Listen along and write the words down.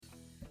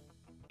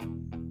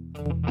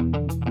Dude Man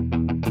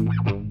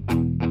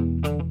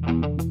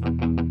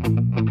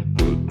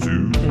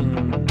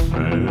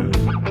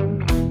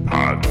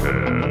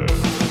Podcast.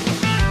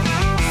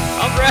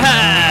 All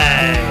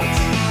right.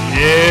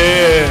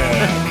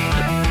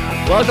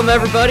 Yeah. Welcome,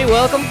 everybody.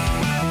 Welcome.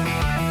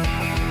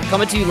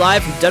 Coming to you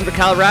live from Denver,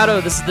 Colorado.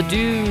 This is the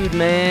Dude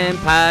Man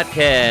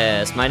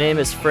Podcast. My name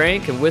is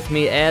Frank, and with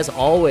me, as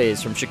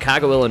always, from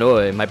Chicago,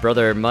 Illinois, my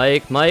brother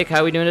Mike. Mike,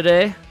 how we doing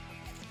today?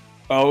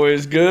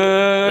 Always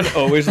good.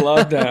 Always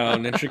locked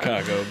down in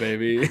Chicago,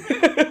 baby.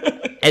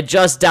 And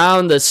just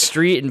down the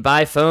street and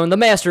by phone, the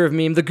master of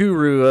meme, the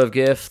guru of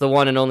GIF, the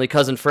one and only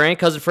Cousin Frank.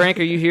 Cousin Frank,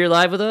 are you here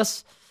live with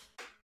us?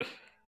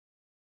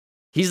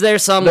 He's there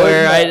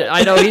somewhere. No,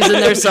 I know he's in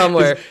there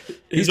somewhere.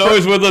 He's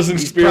always with us in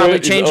spirit. Probably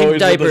He's changing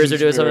always with us diapers in or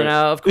doing something spirit.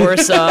 now. Of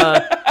course,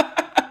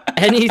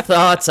 any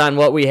thoughts on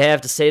what we have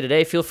to say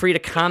today, feel free to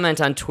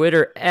comment on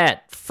Twitter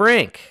at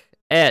Frank,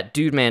 at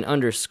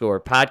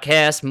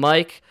dudeman_podcast.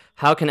 Mike,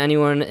 how can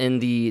anyone in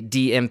the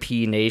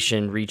DMP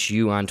Nation reach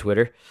you on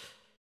Twitter?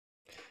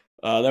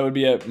 That would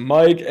be at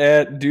Mike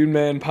at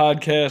Dudeman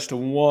Podcast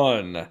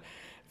 1.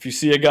 If you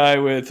see a guy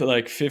with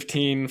like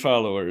 15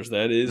 followers,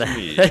 that is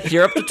me.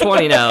 You're up to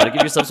 20 now, to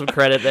give yourself some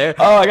credit there.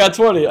 Oh, I got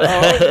 20. Oh,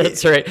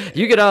 That's right.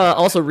 You could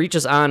also reach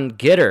us on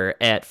Gitter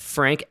at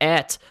Frank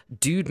at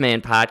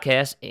Dudeman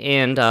Podcast.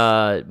 And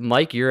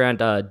Mike, you're on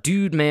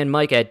Dudeman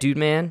Mike at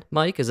Dudeman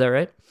Mike. Is that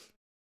right?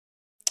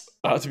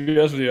 to be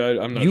honest with you,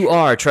 I'm not You sure.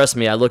 are. Trust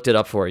me, I looked it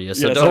up for you,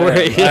 so Yes, don't I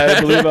worry. am.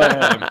 I believe I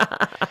am.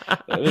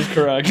 That is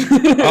correct.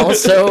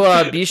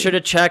 Also, be sure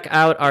to check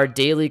out our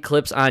daily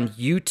clips on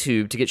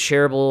YouTube to get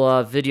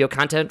shareable video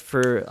content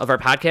of our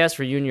podcast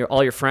for you and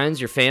all your friends,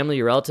 your family,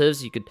 your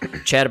relatives. You could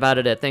chat about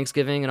it at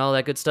Thanksgiving and all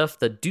that good stuff.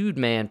 The Dude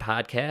Man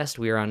Podcast.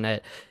 We are on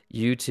that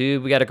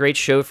YouTube. We got a great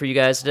show for you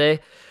guys today.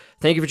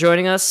 Thank you for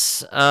joining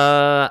us.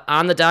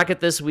 On the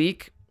docket this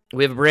week,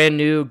 we have a brand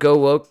new Go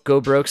Woke,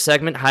 Go Broke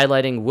segment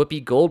highlighting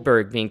Whoopi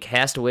Goldberg being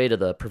cast away to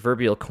the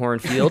proverbial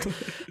cornfield.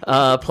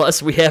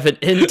 Plus, we have an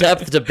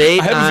in-depth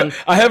debate on...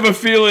 I have a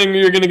feeling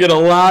you're going to get a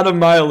lot of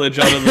mileage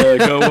out of the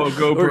Go Woke,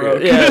 Go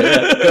Broke.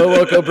 Yeah. Go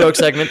Woke, Go Broke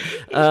segment.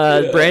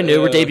 Brand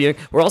new. We're debuting.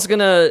 We're also going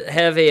to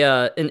have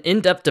an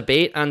in-depth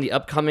debate on the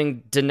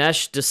upcoming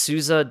Dinesh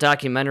D'Souza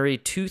documentary,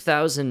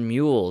 2,000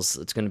 Mules.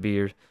 It's going to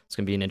be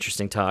an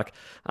interesting talk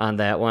on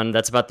that one.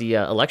 That's about the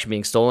election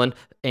being stolen,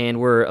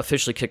 and we're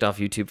officially kicked off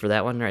YouTube for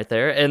that one right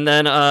there. And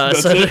then,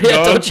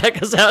 don't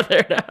check us out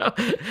there now.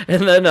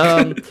 And then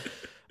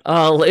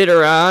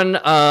later on,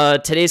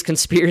 today's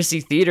conspiracy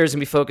theater is going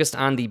to be focused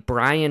on the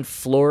Brian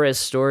Flores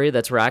story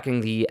that's rocking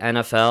the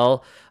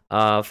NFL.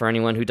 For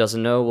anyone who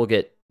doesn't know, we'll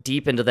get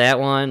deep into that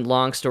one.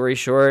 Long story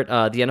short, the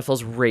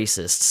NFL's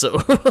racist, so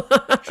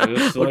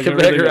we'll come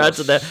back around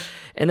to that.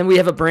 And then we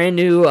have a brand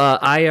new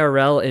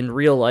IRL in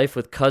real life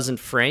with Cousin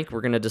Frank.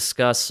 We're going to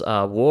discuss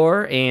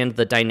war and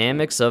the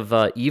dynamics of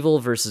evil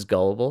versus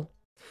gullible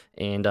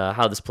and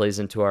how this plays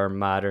into our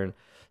modern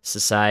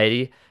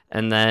society.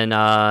 And then,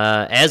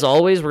 as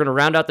always, we're going to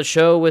round out the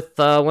show with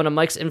one of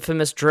Mike's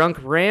infamous drunk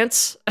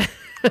rants. Can't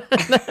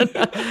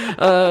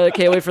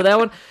wait for that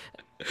one.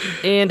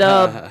 And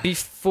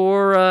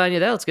before any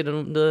of that, let's get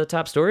into the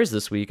top stories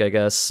this week, I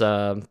guess.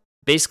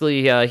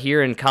 Basically,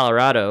 here in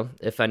Colorado,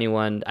 if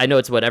anyone... I know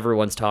it's what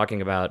everyone's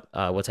talking about,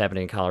 what's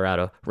happening in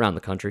Colorado, around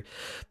the country.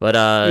 But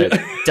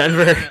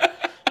Denver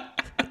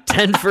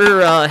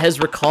has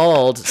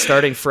recalled,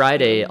 starting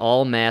Friday,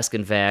 all mask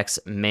and vax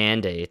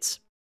mandates.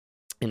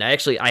 And I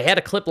had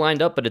a clip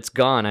lined up, but it's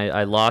gone.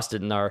 I lost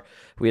it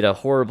we had a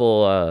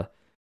horrible...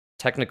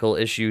 technical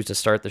issue to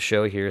start the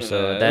show here,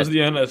 so that was the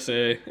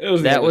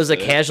NSA. That was a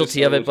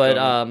casualty of it,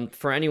 but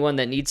for anyone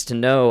that needs to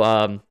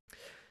know,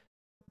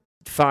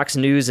 Fox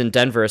News in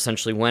Denver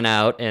essentially went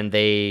out and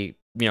they,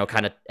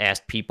 kind of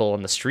asked people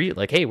on the street,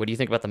 like, hey, what do you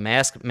think about the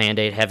mask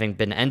mandate having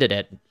been ended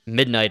at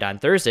midnight on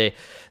Thursday?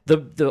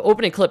 The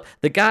opening clip,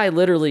 the guy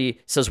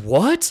literally says,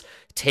 what?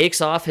 Takes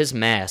off his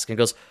mask and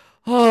goes,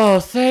 oh,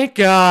 thank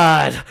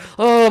God.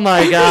 Oh,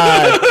 my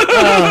God.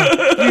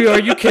 Are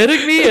you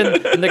kidding me?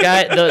 And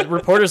the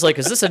reporter's like,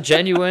 is this a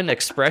genuine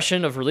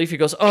expression of relief? He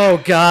goes,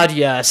 oh, God,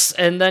 yes.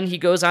 And then he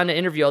goes on to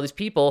interview all these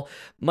people.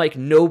 Mike,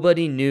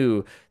 nobody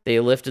knew they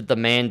lifted the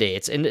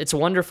mandates. And it's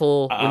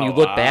wonderful when you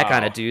look back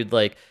on it, dude.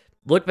 Like,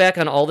 look back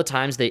on all the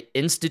times they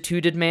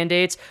instituted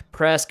mandates,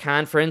 press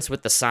conference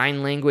with the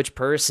sign language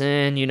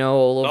person,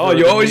 all over. Oh,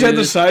 you always had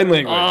the sign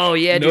language. Oh,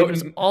 yeah, dude. It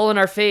was all in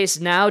our face.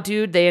 Now,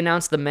 dude, they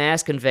announced the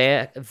mask and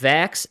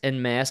vax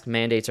and mask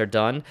mandates are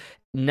done.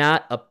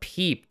 Not a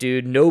peep,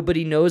 dude.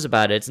 Nobody knows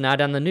about it. It's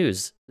not on the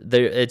news.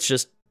 They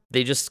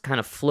just kind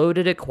of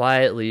floated it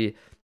quietly.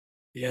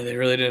 Yeah, they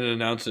really didn't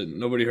announce it.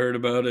 Nobody heard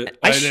about it.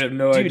 I have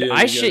no idea. Dude,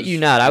 I shit you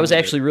not. I was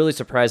actually really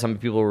surprised how many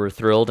people were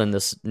thrilled in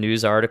this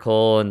news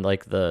article and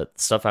like the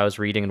stuff I was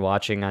reading and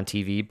watching on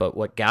TV. But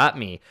what got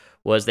me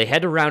was they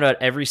had to round out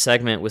every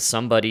segment with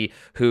somebody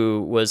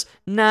who was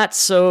not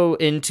so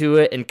into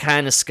it and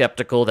kind of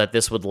skeptical that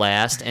this would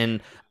last.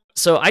 And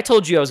So I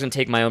told you I was going to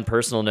take my own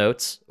personal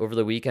notes over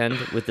the weekend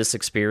with this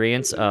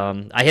experience.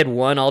 I had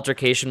one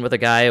altercation with a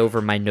guy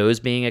over my nose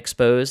being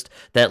exposed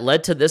that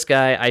led to this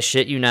guy, I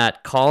shit you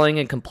not, calling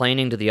and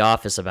complaining to the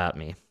office about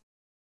me.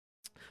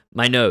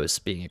 My nose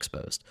being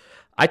exposed.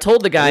 I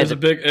told the guy...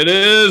 It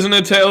is an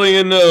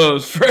Italian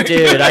nose, Frank.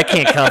 Dude, I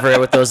can't cover it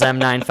with those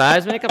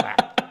M95s, man. Come on.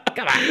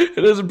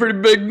 It is a pretty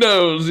big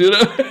nose, you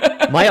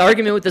know? My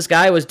argument with this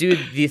guy was, dude,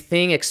 the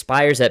thing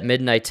expires at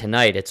midnight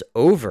tonight. It's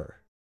over.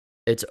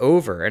 It's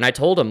over. And I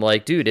told him,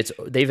 like, dude,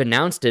 they've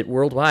announced it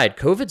worldwide.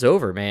 COVID's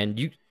over, man.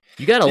 You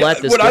gotta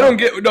let this go. I don't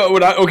get, no,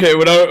 what I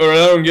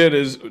don't get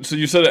is, so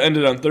you said it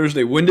ended on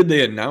Thursday. When did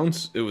they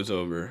announce it was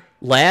over?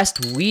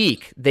 Last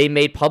week, they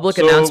made public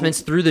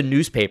announcements through the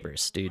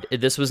newspapers, dude.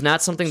 This was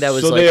not something that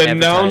was so like they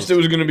announced advertised. it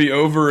was going to be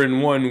over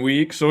in 1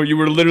 week. So you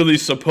were literally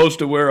supposed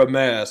to wear a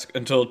mask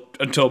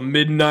until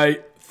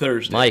midnight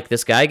Thursday. Mike,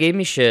 this guy gave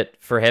me shit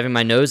for having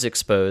my nose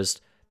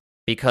exposed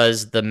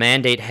because the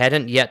mandate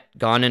hadn't yet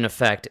gone in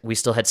effect. We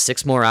still had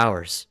 6 more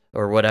hours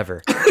or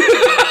whatever.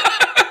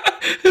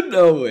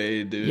 No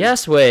way, dude.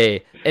 Yes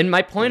way. And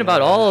my point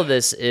about all of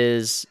this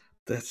is...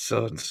 That's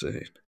so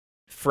insane.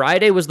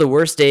 Friday was the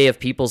worst day of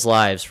people's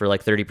lives for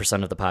like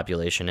 30% of the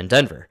population in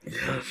Denver.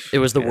 It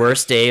was the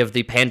worst day of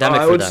the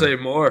pandemic for them. I would say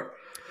more.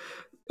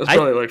 That's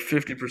probably like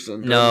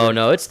 50%.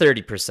 No, it's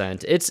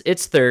 30%.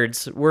 It's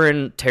thirds. We're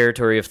in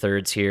territory of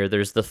thirds here.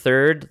 There's the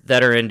third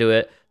that are into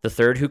it, the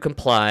third who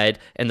complied,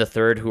 and the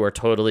third who are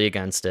totally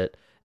against it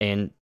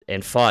and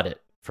fought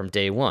it from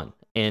day one.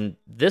 And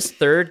this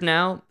third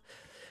now,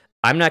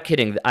 I'm not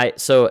kidding. I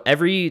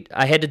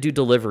had to do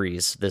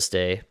deliveries this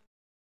day.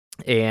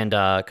 And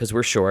because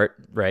we're short,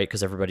 right?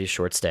 Because everybody's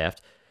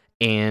short-staffed.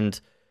 And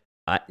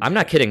I'm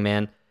not kidding,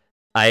 man.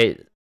 I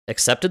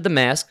accepted the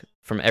mask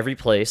from every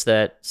place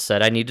that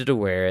said I needed to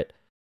wear it.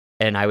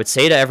 And I would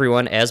say to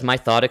everyone, as my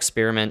thought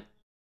experiment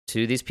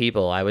to these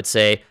people, I would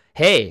say,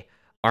 hey,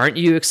 aren't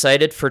you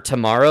excited for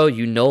tomorrow?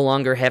 You no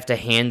longer have to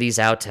hand these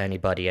out to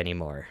anybody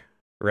anymore,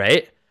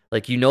 right?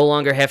 Like, you no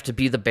longer have to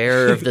be the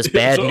bearer of this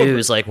bad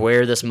news, like,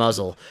 wear this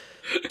muzzle.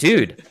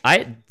 Dude,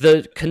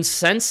 the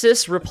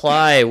consensus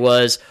reply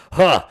was,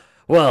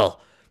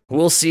 well,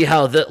 we'll see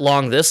how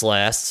long this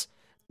lasts.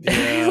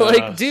 Yes.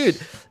 Like, dude,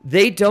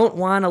 they don't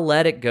want to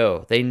let it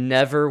go. They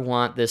never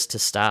want this to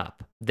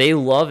stop. They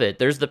love it.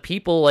 There's the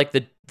people like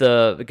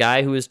the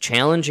guy who is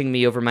challenging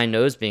me over my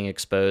nose being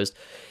exposed.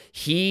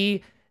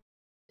 He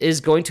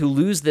is going to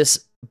lose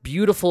this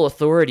beautiful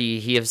authority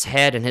he has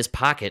had in his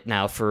pocket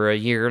now for a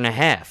year and a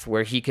half,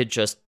 where he could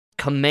just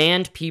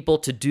command people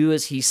to do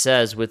as he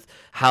says with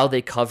how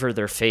they cover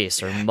their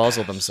face or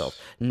muzzle themselves.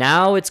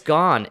 Now it's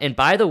gone. And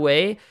by the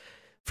way,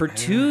 for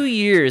 2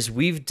 years,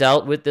 we've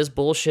dealt with this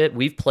bullshit.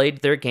 We've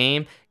played their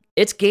game.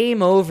 It's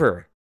game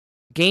over.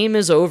 Game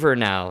is over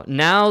now.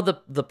 Now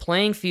the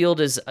playing field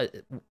is,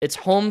 it's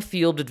home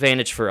field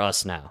advantage for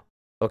us now,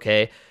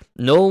 okay?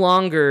 No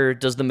longer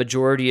does the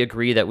majority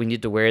agree that we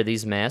need to wear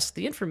these masks.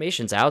 The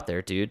information's out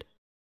there, dude.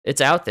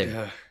 It's out there.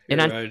 Yeah,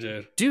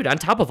 and dude, on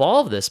top of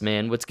all of this,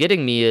 man, what's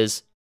getting me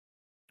is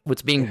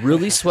what's being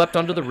really swept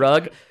under the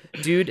rug,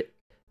 dude,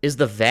 is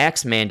the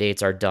vax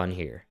mandates are done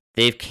here.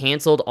 They've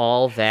canceled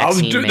all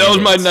vaccine mandates. That was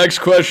my next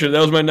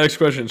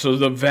question. So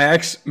the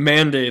vax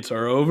mandates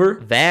are over?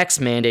 Vax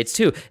mandates,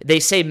 too. They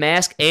say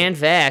mask and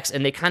vax,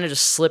 and they kind of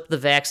just slip the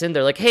vax in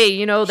there. Like, hey,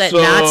 you know that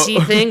Nazi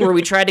thing where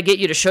we tried to get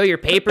you to show your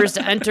papers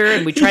to enter,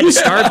 and we tried to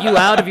starve you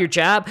out of your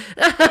job?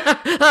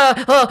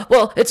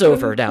 Well, it's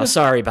over now.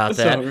 Sorry about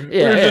that.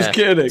 We're just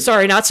kidding.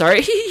 Sorry, not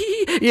sorry.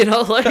 You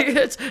know, like,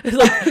 it's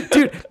like,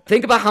 dude,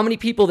 think about how many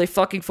people they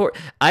fucking for.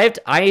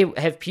 I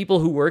have people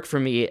who work for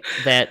me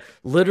that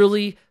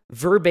literally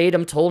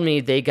verbatim told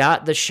me they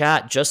got the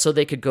shot just so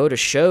they could go to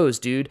shows,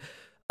 dude.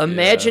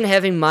 Imagine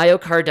having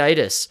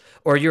myocarditis,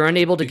 or you're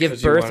unable to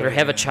give birth or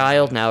have a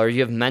child now, or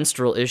you have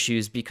menstrual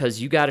issues because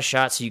you got a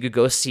shot so you could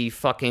go see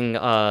fucking,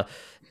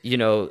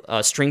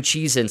 string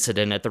cheese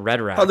incident at the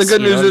Red Rocks. Oh, the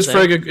good news is,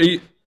 Frank,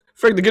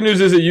 the good news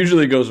is it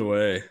usually goes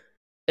away.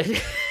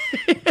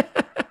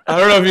 I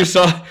don't know if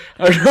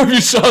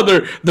you saw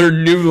their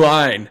new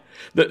line.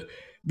 That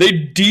they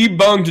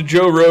debunked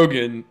Joe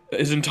Rogan,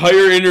 his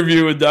entire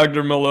interview with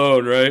Dr.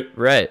 Malone, right?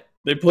 Right.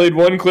 They played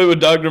one clip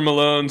with Dr.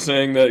 Malone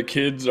saying that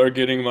kids are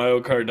getting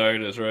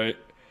myocarditis, right?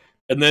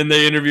 And then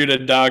they interviewed a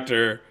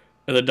doctor,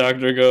 and the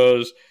doctor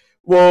goes,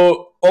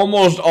 well,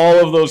 almost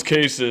all of those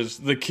cases,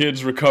 the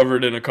kids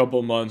recovered in a couple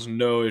months,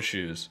 no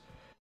issues.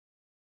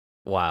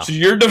 Wow. So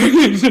you're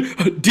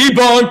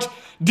debunked.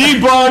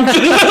 Debunked.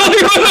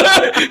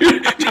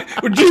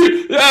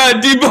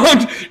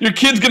 Your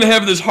kid's gonna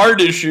have this heart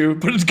issue,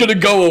 but it's gonna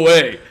go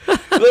away.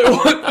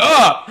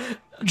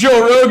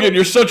 Joe Rogan,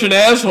 you're such an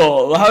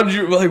asshole. How did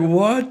you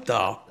what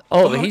the?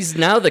 Oh, he's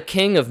now the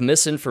king of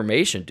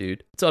misinformation,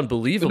 dude. It's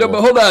unbelievable. No,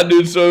 but hold on,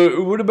 dude.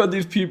 So what about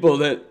these people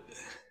that?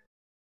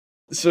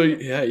 So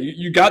yeah,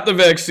 you got the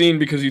vaccine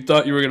because you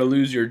thought you were gonna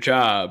lose your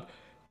job,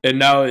 and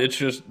now it's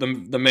just the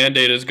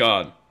mandate is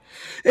gone.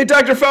 Hey,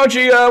 Dr.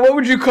 Fauci, what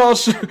would you call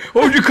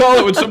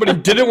it when somebody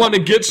didn't want to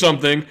get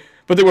something,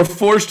 but they were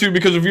forced to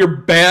because of your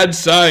bad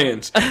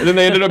science. And then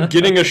they ended up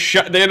getting a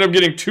shot. They ended up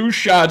getting 2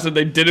 shots that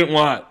they didn't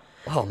want.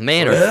 Oh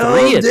man, or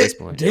 3 at this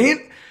point.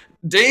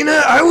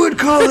 Dana, I would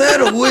call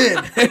that a win.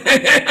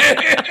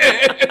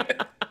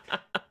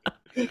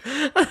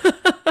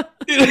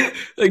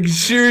 Like,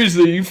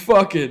 seriously, you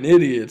fucking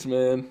idiots,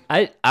 man.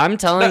 I'm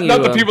telling you,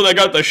 not the people that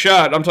got the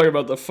shot. I'm talking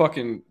about the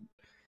fucking.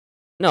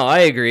 No, I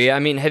agree. I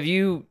mean, have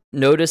you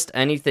noticed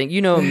anything?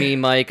 You know me,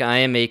 Mike. I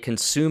am a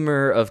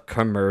consumer of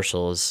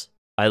commercials.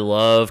 I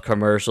love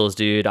commercials,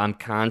 dude. I'm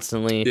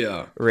constantly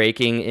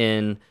raking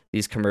in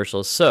these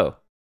commercials. So,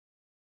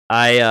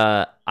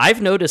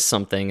 I've noticed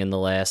something in the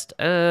last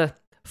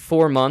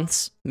 4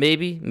 months,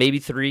 maybe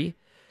 3.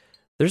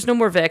 There's no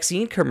more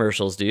vaccine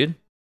commercials, dude.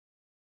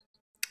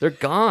 They're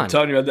gone. I'm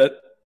telling you about that.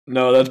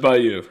 No, that's by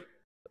you.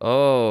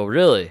 Oh,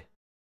 really?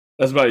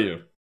 That's by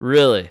you.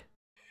 Really?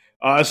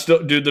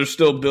 Dude, there's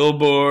still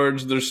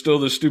billboards. There's still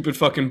the stupid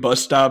fucking bus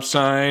stop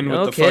sign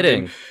with the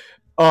kidding. fucking.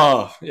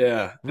 Oh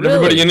yeah, and Really?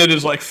 everybody in it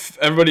is like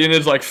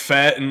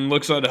fat and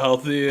looks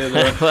unhealthy. And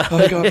like,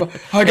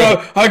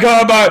 I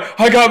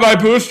got my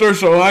booster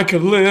so I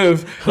could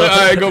live. All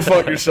right, go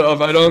fuck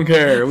yourself. I don't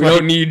care. We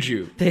don't need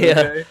you.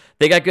 Okay?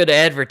 They got good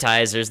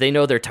advertisers. They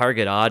know their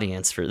target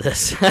audience for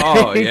this.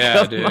 Oh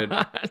yeah, dude.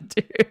 On,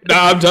 dude.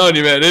 Nah, I'm telling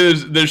you, man.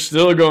 They're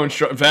still going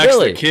strong. Vax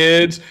Really? the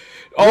kids.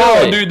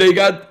 Oh, Really?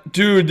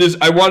 dude, this.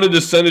 I wanted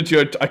to send it to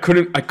you. I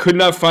could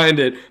not find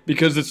it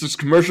because it's this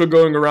commercial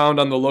going around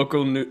on the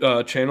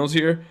local channels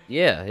here.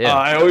 Yeah.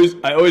 I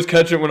always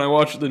catch it when I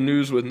watch the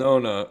news with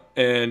Nona,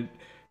 and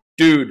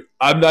dude,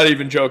 I'm not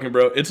even joking,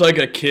 bro. It's like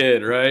a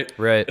kid, right?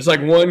 Right. It's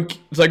like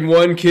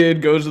one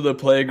kid goes to the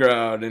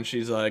playground and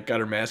she's like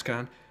got her mask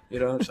on. You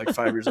know, she's like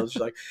 5 years old.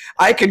 She's like,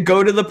 I could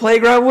go to the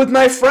playground with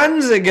my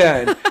friends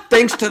again,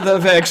 thanks to the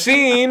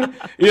vaccine.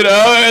 You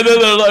know, and then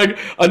they're like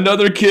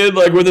another kid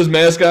like with his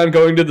mask on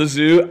going to the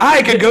zoo.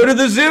 I could go to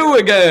the zoo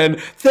again,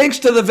 thanks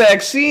to the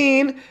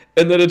vaccine.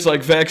 And then it's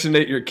like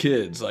vaccinate your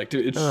kids. Like,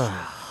 dude,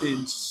 it's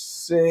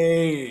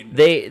insane.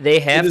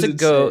 They have to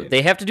go. Insane.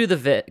 They have to do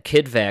the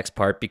kid vax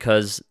part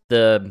because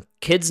the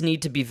kids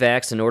need to be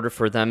vaxxed in order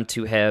for them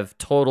to have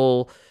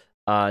total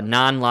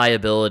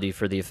non-liability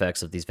for the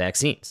effects of these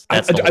vaccines.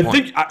 That's the whole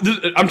point.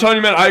 I'm telling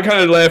you, man. I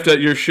kind of laughed at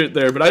your shit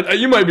there, but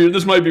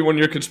this might be one of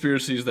your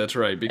conspiracies. That's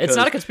right. Because It's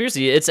not a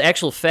conspiracy. It's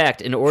actual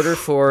fact. In order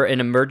for an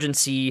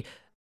emergency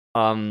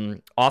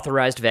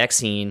authorized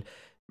vaccine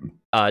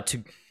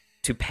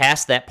to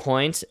pass that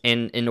point,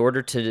 and in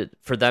order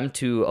for them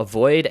to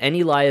avoid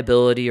any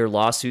liability or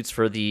lawsuits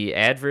for the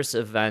adverse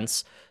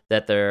events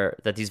that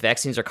these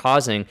vaccines are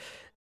causing,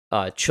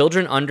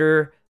 children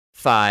under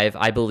 5,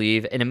 I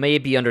believe, and it may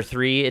be under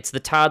 3. It's the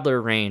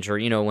toddler range, or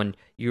when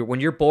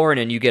you're born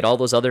and you get all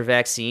those other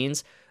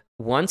vaccines.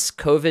 Once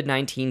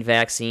COVID-19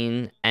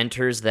 vaccine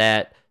enters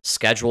that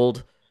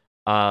scheduled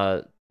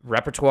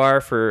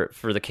repertoire for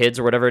the kids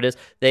or whatever it is,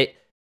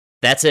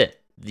 that's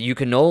it. You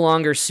can no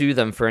longer sue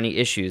them for any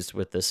issues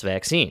with this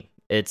vaccine.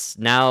 It's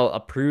now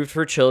approved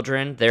for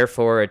children,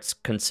 therefore it's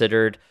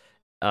considered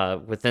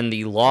within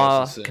the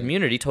law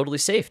community totally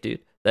safe,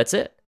 dude. That's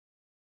it.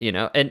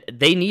 And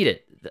they need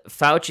it.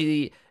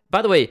 Fauci,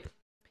 by the way,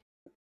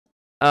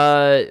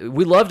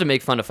 we love to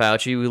make fun of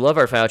Fauci. We love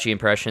our Fauci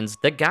impressions.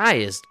 The guy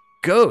is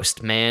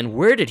ghost, man.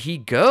 Where did he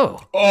go?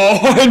 Oh,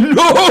 I know.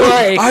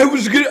 Like, I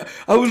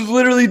was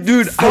literally,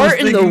 dude. Fart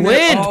in the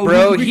wind,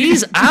 bro.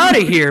 He's out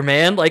of here,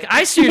 man. Like,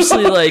 I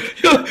seriously, like,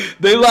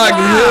 they locked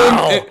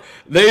wow. him.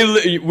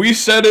 We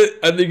said it.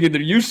 I think either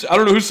you. I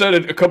don't know who said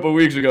it a couple of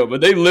weeks ago, but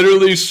they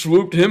literally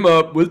swooped him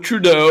up with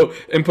Trudeau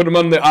and put him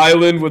on the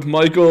island with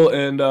Michael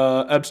and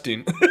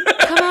Epstein.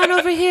 Come on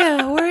over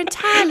here. We're in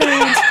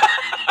Thailand.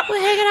 We're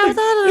hanging out with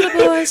all the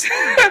little boys.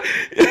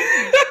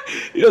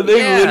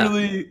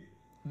 Literally.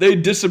 They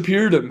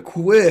disappeared him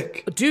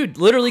quick. Dude,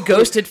 literally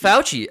ghosted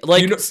Fauci.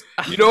 Like,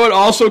 you know what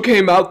also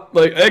came out?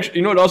 Like, actually,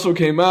 you know what also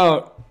came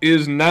out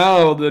is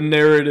now the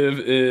narrative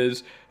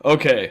is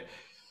okay.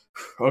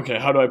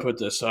 How do I put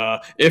this?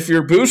 If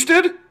you're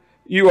boosted,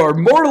 you are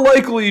more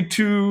likely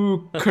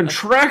to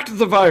contract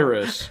the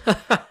virus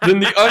than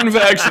the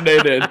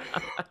unvaccinated.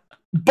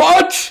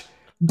 But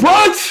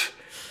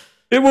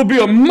it will be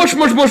a much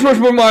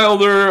more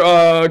milder.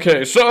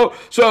 Okay, so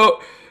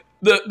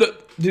the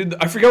dude,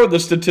 I forgot what the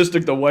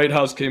statistic the White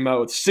House came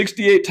out with.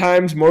 68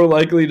 times more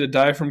likely to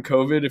die from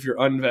COVID if you're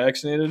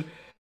unvaccinated.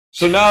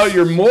 So now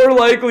you're more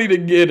likely to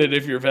get it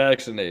if you're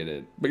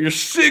vaccinated, but you're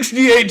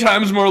 68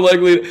 times more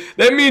likely.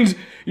 That means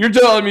you're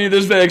telling me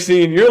this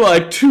vaccine, you're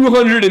like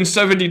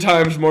 270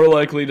 times more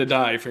likely to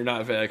die if you're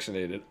not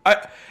vaccinated.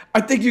 I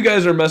think you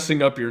guys are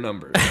messing up your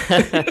numbers.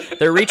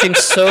 They're reaching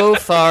so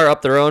far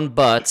up their own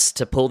butts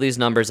to pull these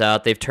numbers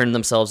out, they've turned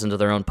themselves into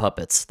their own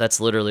puppets. That's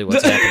literally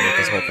what's happening with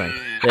this whole thing.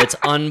 It's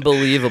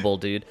unbelievable,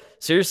 dude.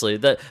 Seriously,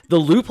 the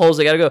loopholes,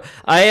 they gotta go.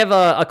 I have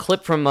a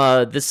clip from,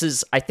 I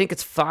think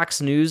it's Fox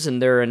News,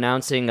 and they're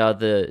announcing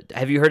have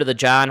you heard of the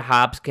Johns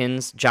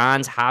Hopkins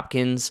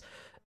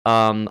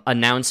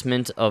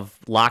announcement of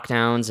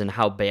lockdowns and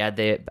how bad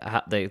their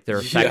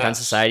effect on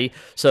society?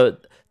 So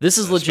this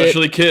is legit.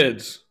 Especially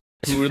kids.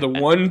 who are the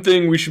one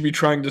thing we should be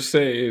trying to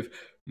save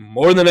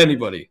more than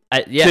anybody.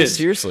 Kids.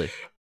 Seriously.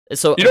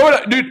 So you know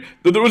what, dude?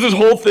 There was this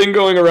whole thing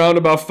going around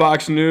about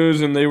Fox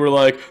News, and they were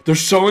like, "They're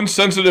so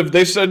insensitive."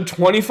 They said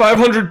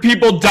 2,500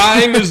 people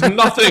dying is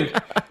nothing.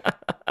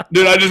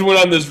 Dude, I just went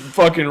on this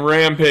fucking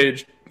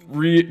rampage,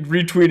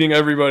 retweeting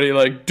everybody.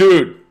 Like,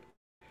 dude,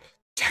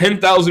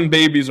 10,000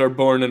 babies are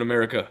born in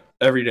America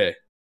every day.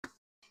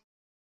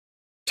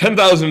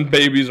 10,000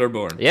 babies are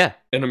born. Yeah.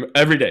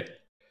 Every day.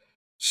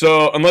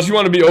 So unless you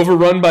want to be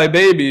overrun by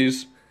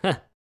babies,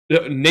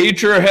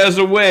 nature has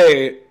a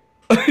way.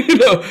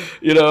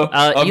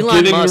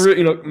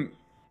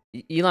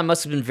 Elon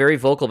Musk has been very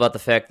vocal about the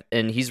fact,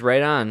 and he's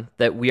right on,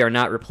 that we are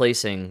not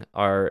replacing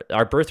our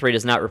birth rate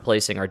is not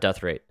replacing our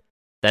death rate.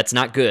 That's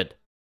not good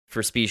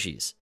for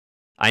species.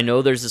 I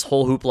know there's this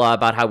whole hoopla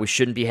about how we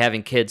shouldn't be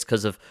having kids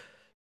because of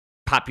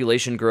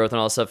population growth and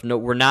all that stuff. No,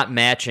 we're not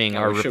matching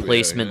our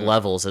replacement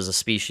levels as a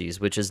species,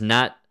 which is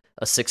not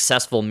a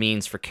successful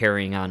means for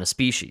carrying on a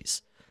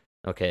species.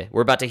 Okay,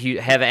 we're about to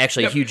have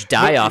actually a huge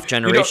die-off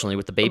generationally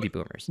with the baby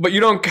boomers. But you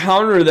don't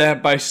counter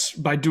that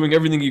by doing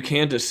everything you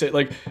can to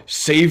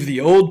save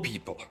the old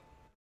people.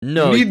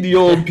 No, you need the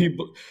old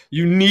people.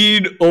 You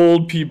need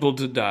old people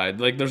to die.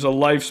 Like, there's a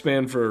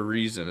lifespan for a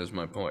reason, is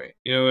my point.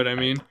 You know what I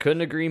mean?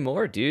 Couldn't agree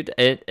more, dude.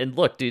 And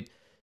look, dude,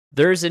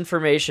 there's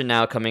information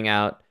now coming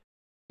out.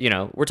 You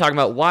know, we're talking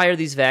about, why are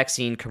these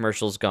vaccine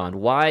commercials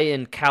gone? Why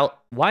in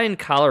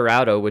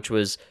Colorado, which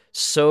was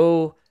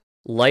so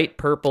light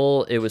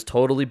purple, it was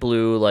totally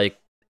blue like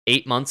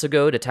 8 months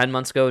ago to 10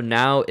 months ago.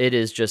 Now it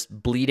is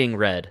just bleeding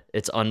red.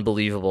 It's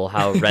unbelievable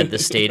how red the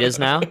state is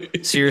now.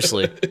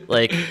 Seriously.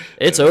 Like,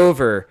 it's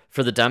over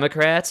for the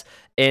Democrats.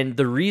 And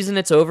the reason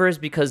it's over is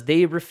because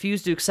they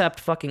refuse to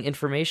accept fucking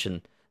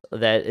information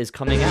that is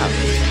coming out.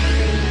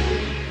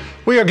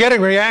 We are getting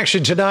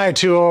reaction tonight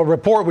to a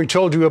report we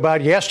told you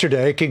about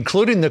yesterday,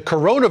 concluding the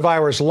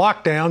coronavirus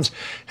lockdowns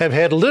have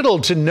had little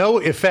to no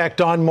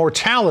effect on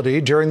mortality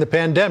during the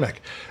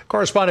pandemic.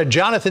 Correspondent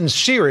Jonathan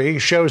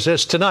Seary shows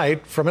us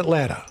tonight from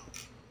Atlanta.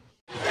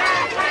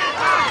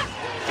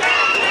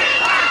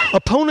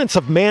 Opponents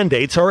of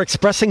mandates are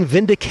expressing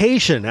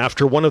vindication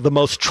after one of the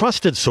most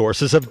trusted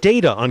sources of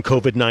data on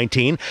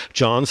COVID-19,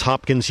 Johns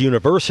Hopkins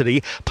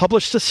University,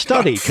 published a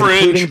study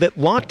concluding that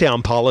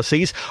lockdown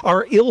policies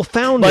are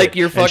ill-founded. Like,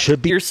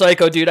 you're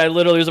psycho, dude. I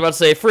literally was about to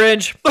say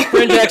fringe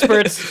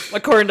experts,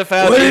 according to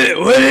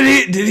Fauci. What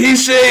did he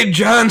say?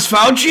 Johns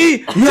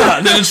Fauci?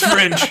 Yeah, then it's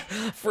fringe.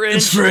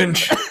 It's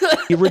fringe.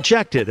 He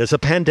rejected as a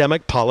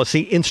pandemic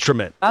policy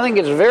instrument. I think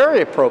it's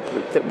very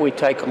appropriate that we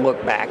take a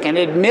look back and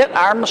admit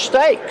our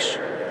mistakes.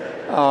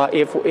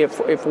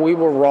 If we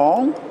were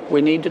wrong,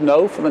 we need to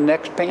know for the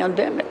next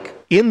pandemic.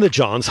 In the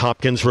Johns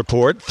Hopkins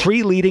report,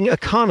 3 leading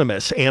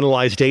economists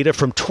analyzed data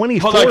from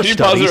 24 Hold on, can you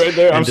studies. Pause it right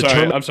there?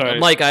 I'm sorry.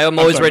 Mike, I'm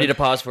always ready to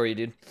pause for you,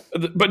 dude.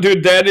 But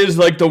dude, that is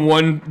like the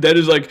one. That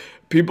is like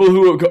people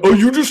who go, "Oh,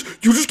 you just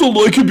don't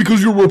like it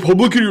because you're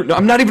Republican."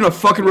 I'm not even a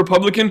fucking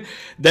Republican.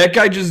 That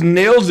guy just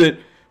nails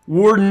it.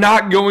 We're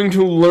not going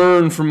to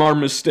learn from our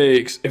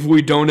mistakes if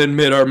we don't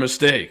admit our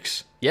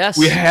mistakes. Yes.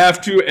 We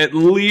have to at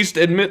least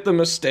admit the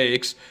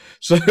mistakes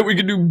so that we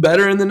can do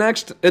better in the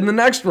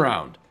next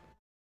round.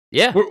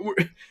 Yeah.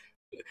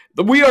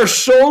 We are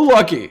so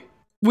lucky.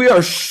 We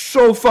are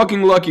so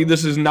fucking lucky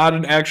this is not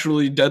an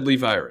actually deadly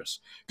virus.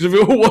 Because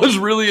if it was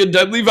really a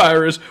deadly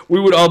virus,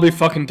 we would all be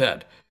fucking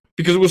dead.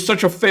 Because it was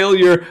such a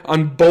failure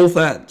on both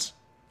ends.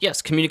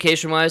 Yes,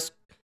 communication-wise,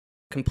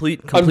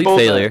 complete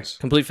failure. Ends.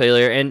 Complete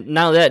failure. And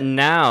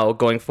now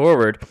going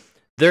forward,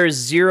 there is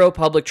zero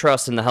public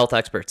trust in the health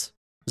experts.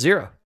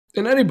 Zero.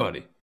 In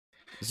anybody.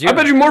 Zero. I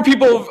bet you more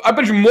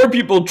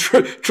people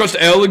trust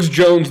Alex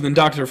Jones than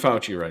Dr.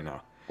 Fauci right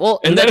now. Well,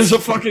 and that is a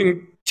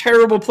fucking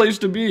terrible place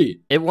to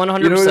be. It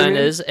 100%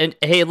 is. And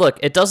hey, look,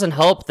 it doesn't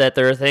help that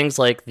there are things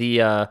like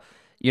the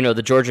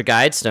Georgia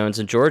Guidestones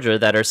in Georgia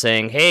that are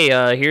saying,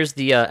 hey, here's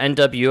the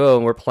NWO,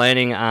 and we're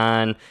planning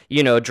on,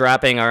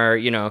 dropping our,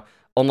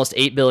 almost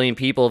 8 billion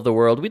people of the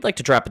world. We'd like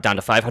to drop it down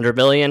to 500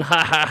 million. Ha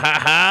ha ha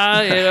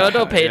ha.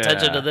 Don't pay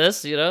attention to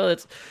this.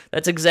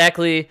 That's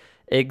exactly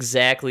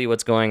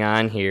what's going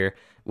on here,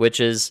 which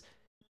is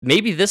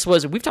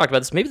we've talked about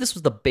this, maybe this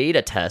was the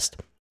beta test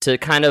to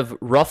kind of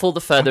ruffle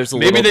the feathers a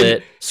little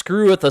bit,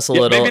 screw with us a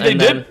little. Maybe they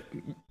did.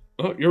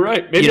 Oh, you're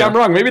right. Maybe I'm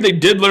wrong. Maybe they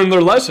did learn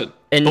their lesson.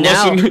 And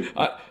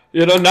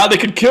now they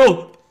could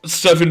kill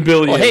 7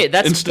 billion. Well, hey,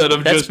 instead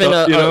of that's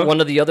been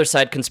one of the other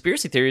side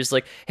conspiracy theories.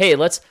 Like, hey,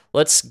 let's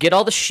get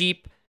all the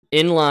sheep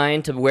in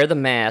line to wear the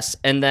masks,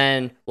 and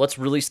then let's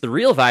release the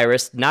real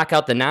virus, knock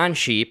out the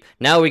non-sheep.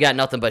 Now we got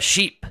nothing but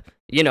sheep.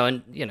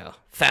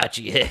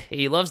 Fauci,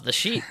 he loves the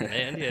sheep,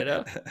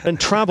 man. And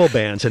travel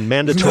bans and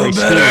mandatory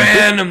better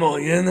animal,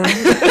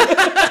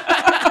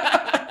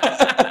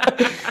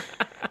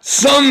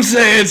 Some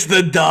say it's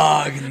the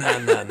dog.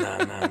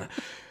 No.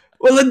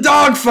 Will a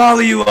dog follow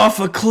you off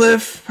a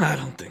cliff? I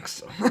don't think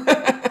so.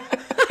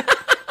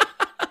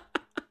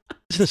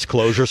 business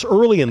closures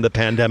early in the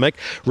pandemic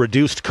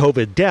reduced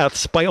COVID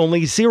deaths by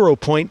only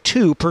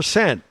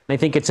 0.2%. I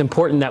think it's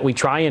important that we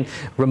try and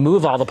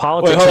remove all the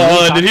politics. Wait,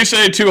 hold on. Did he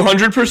say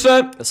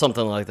 200%?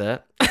 Something like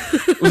that.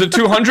 Was it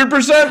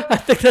 200%? I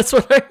think that's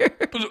what I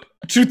heard.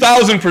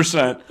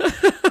 2,000%.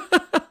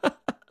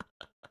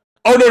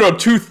 Oh, no,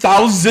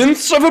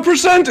 2,000ths of a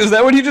percent? Is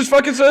that what he just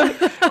fucking said?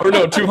 Or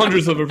no,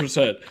 200ths of a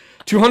percent.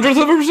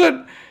 200th of a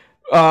percent?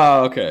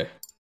 Okay.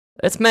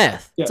 It's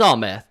math. Yeah. It's all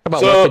math.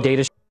 About what the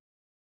data.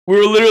 We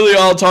were literally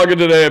all talking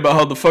today about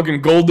how the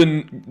fucking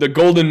golden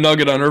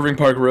nugget on Irving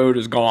Park Road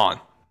is gone.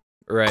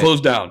 Right.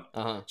 Closed down.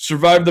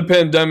 Survived the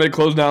pandemic,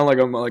 closed down like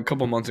a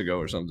couple months ago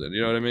or something.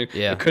 You know what I mean?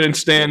 Yeah. I couldn't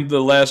stand the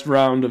last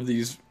round of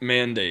these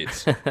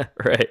mandates.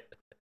 Right.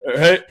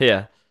 Right?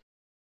 Yeah.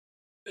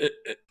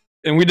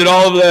 And we did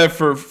all of that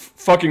for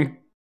fucking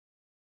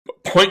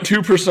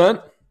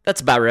 0.2%?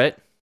 That's about right.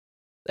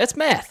 That's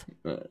math.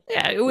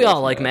 Yeah, we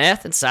all like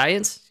math and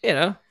science, you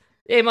know.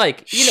 Hey,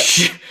 Mike, you know.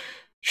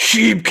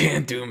 Sheep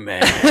can't do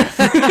math.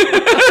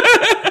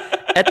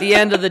 At the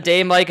end of the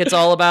day, Mike, it's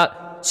all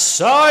about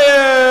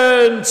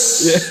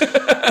science!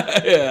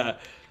 Yeah.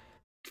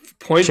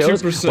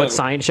 0.2%. What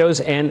science shows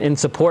and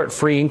support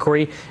free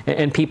inquiry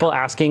and people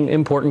asking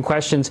important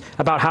questions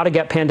about how to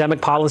get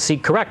pandemic policy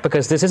correct,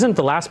 because this isn't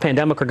the last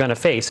pandemic we're going to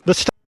face.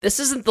 This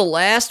isn't the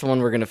last one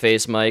we're going to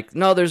face, Mike.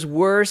 No, there's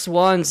worse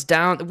ones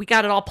down. We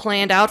got it all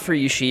planned out for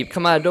you, sheep.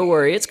 Come on, don't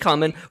worry. It's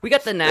coming. We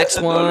got the next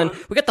one.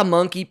 We got the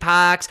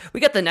monkeypox. We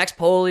got the next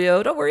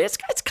polio. Don't worry. It's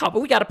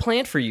coming. We got a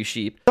plan for you,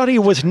 sheep. Study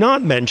was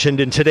not mentioned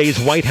in today's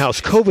White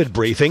House COVID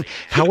briefing.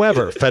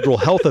 However, federal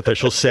health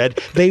officials said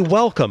they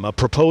welcome a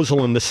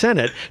proposal in the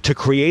Senate to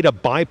create a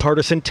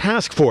bipartisan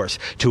task force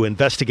to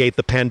investigate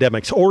the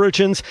pandemic's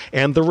origins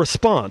and the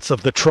response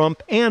of the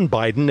Trump and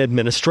Biden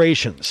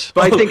administrations.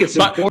 But I think it's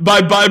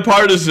by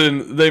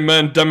bipartisan, they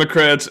meant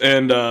Democrats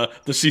and the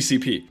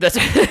CCP. That's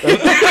to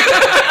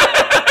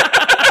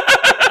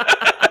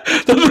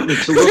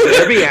look at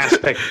every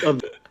aspect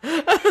of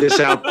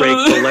this outbreak,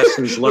 the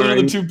lessons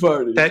learned. The two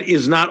parties. That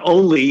is not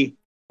only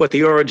what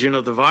the origin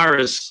of the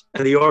virus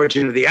and the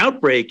origin of the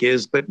outbreak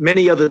is, but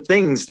many other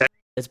things that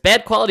it's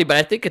bad quality, but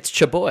I think it's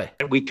chaboy.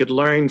 we could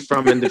learn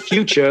from in the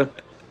future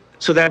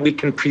so that we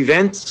can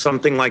prevent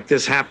something like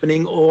this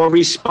happening or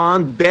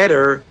respond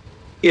better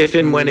if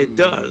and when it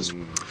does.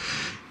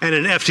 And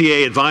an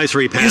FDA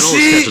advisory panel is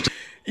scheduled to...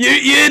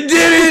 You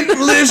didn't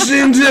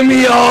listen to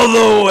me all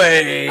the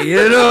way.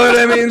 You know what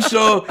I mean?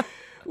 So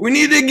we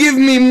need to give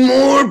me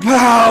more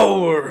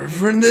power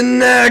for the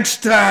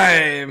next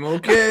time,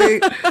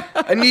 okay?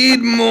 I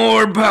need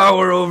more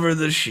power over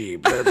the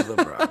sheep. That's the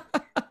problem.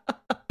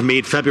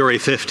 Meet February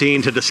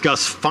 15 to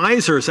discuss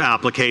Pfizer's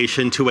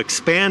application to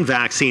expand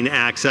vaccine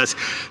access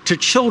to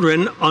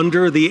children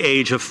under the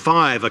age of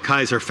 5. A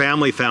Kaiser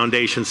Family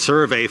Foundation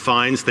survey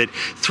finds that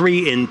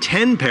 3 in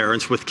 10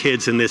 parents with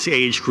kids in this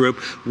age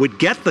group would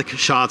get the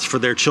shots for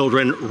their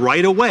children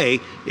right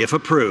away if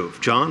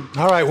approved. John?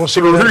 All right, we'll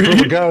see where that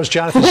approval goes.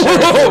 Jonathan.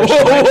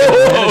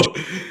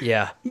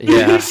 Yeah.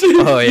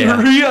 Oh,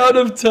 yeah. 3 out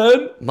of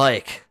 10?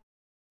 Mike,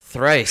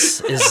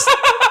 thrice is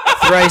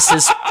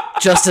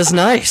just as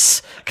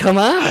nice. Come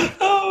on.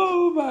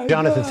 Oh, my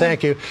Jonathan, God.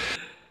 thank you.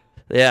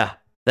 Yeah,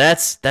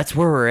 that's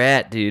where we're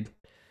at, dude.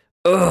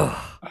 Ugh.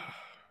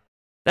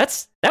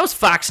 That was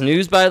Fox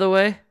News, by the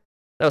way.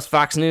 That was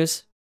Fox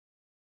News.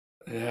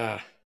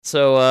 Yeah.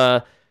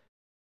 So,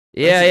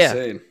 That's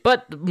insane.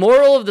 But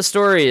moral of the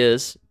story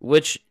is,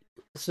 where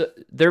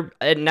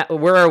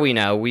are we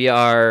now? We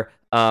are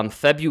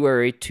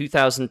February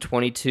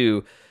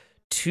 2022.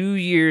 2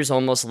 years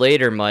almost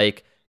later,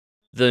 Mike.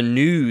 The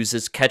news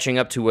is catching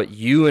up to what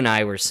you and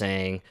I were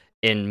saying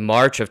in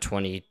March of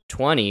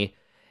 2020.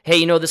 Hey,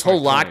 you know, this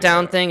whole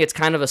lockdown thing, it's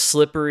kind of a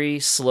slippery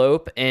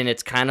slope, and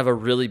it's kind of a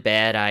really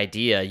bad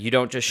idea. You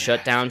don't just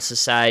shut down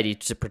society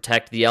to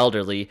protect the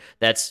elderly.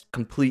 That's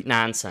complete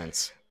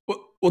nonsense.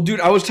 Well, dude,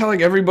 I was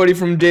telling everybody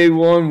from day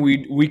one,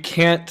 we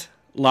can't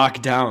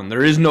lock down.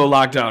 There is no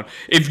lockdown.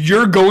 If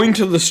you're going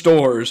to the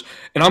stores,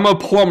 and I'm a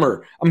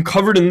plumber, I'm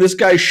covered in this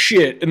guy's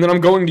shit, and then I'm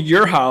going to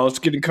your house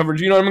getting covered,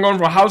 you know, I'm going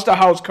from house to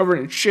house covered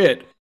in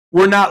shit,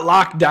 we're not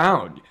locked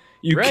down.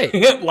 You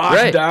can't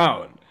lock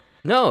down.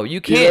 No, you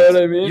can't. You know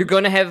what I mean? You're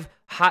going to have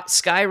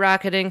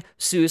skyrocketing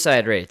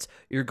suicide rates.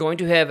 You're going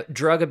to have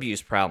drug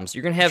abuse problems.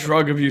 You're going to have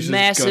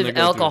massive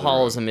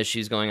alcoholism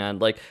issues going on.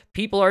 Like,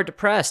 people are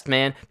depressed,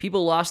 man.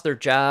 People lost their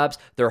jobs,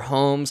 their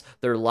homes,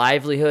 their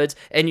livelihoods.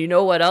 And you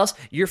know what else?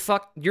 Your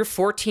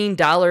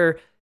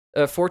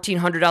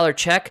 $1,400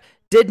 check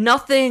did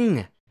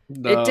nothing.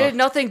 No. It did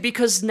nothing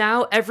because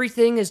now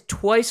everything is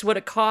twice what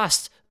it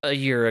cost a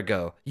year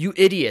ago. You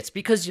idiots.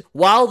 Because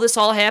while this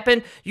all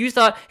happened, you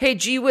thought, hey,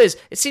 gee whiz,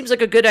 it seems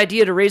like a good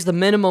idea to raise the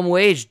minimum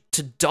wage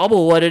to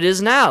double what it is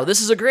now.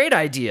 This is a great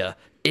idea.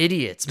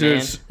 Idiots, dude,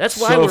 man. That's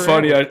why so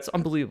funny. It's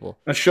unbelievable.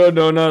 I showed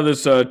Nona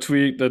this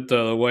tweet that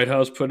the White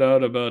House put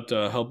out about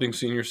helping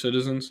senior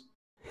citizens.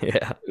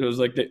 Yeah. It was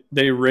like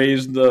they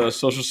raised the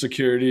Social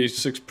Security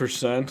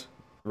 6%.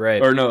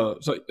 Right. Or no,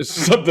 it's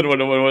something what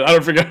it was. I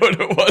don't forget what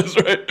it was,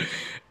 right?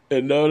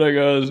 And Nona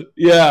goes,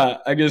 yeah,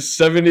 I get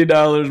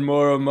 $70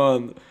 more a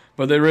month,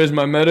 but they raised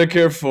my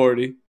Medicare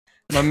 $40.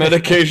 My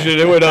medication,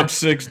 it went up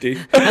 $60.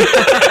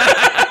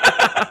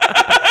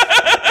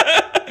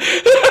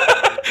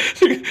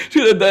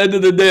 At the end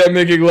of the day, I'm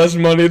making less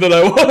money than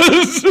I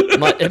was. It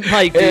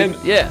might be. And,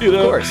 yeah, you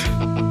know, of course.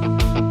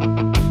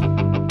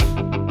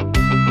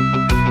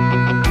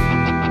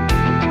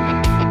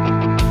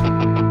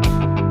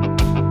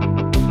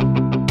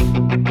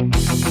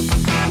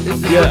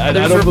 Yeah,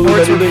 There's I don't believe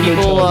reports where anything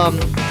they tell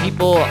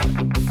people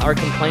are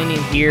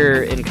complaining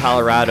here in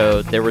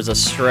Colorado. There was a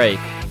strike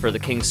for the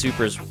King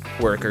Soopers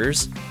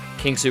workers.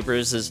 King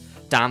Soopers is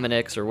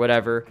Dominic's or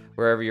whatever,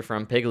 wherever you're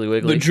from, Piggly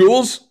Wiggly. The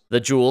Jewels? The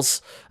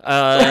Jewels.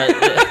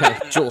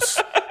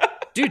 Jewels.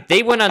 Dude,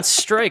 they went on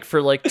strike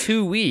for like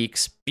 2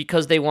 weeks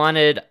because they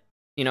wanted,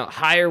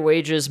 higher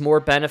wages, more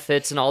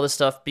benefits, and all this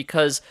stuff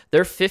because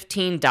their raised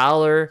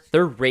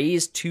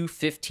to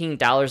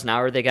 $15 an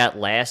hour they got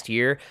last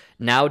year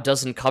now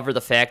doesn't cover the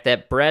fact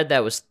that bread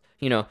that was,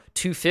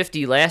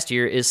 $2.50 last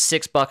year is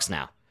 $6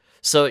 now.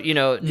 So,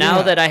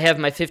 now that I have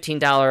my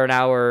 $15 an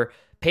hour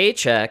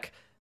paycheck,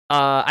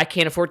 I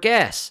can't afford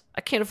gas.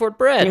 I can't afford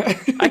bread.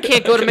 I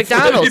can't go to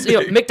McDonald's.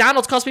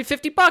 McDonald's costs me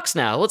 $50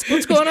 now.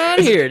 What's going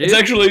on here, dude?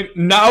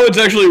 It's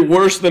actually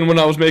worse than when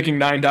I was making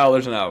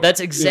 $9 an hour. That's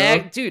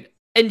exact, dude.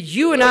 And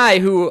you and I,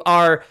 who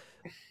are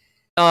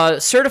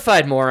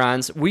certified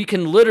morons, we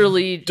can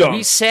literally.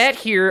 We sat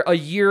here a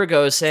year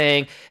ago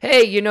saying,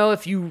 "Hey,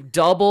 if you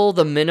double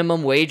the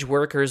minimum wage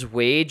worker's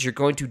wage, you're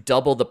going to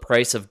double the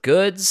price of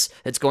goods.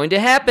 It's going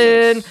to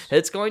happen. Yes.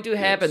 It's going to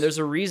happen. Yes. There's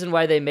a reason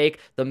why they make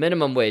the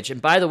minimum wage.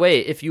 And by the way,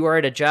 if you are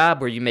at a job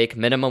where you make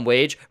minimum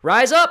wage,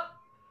 rise up."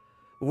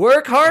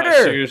 Work harder.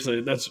 Seriously,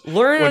 that's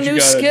learn a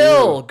new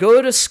skill.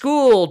 Go to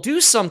school.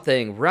 Do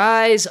something.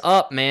 Rise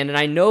up, man. And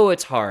I know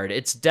it's hard.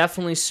 It's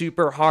definitely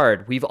super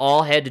hard. We've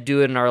all had to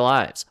do it in our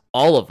lives.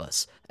 All of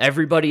us.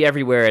 Everybody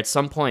everywhere at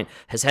some point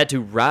has had to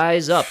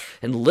rise up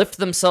and lift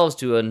themselves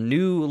to a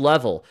new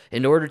level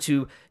in order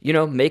to,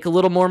 make a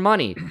little more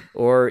money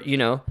or,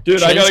 Dude,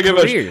 change I gotta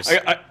careers.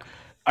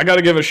 I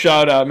gotta give a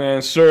shout out,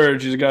 man.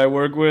 Serge, he's a guy I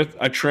work with.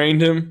 I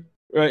trained him.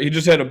 Right, he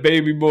just had a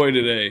baby boy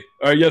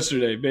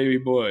yesterday, baby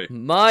boy.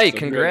 Mike,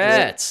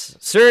 congrats.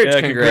 Serge,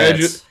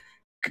 congrats.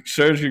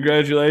 Serge,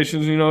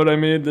 congratulations. You know what I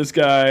mean? This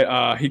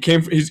guy,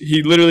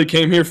 he literally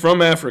came here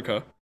from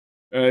Africa.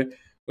 Right,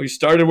 he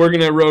started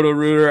working at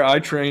Roto-Rooter. I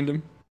trained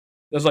him.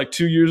 That's like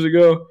 2 years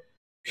ago.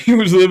 He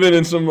was living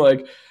in some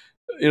an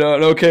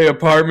okay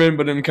apartment,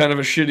 but in kind of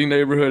a shitty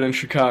neighborhood in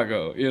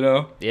Chicago.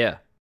 Yeah.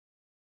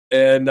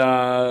 And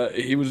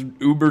he was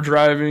Uber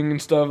driving and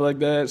stuff like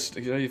that.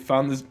 He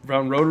found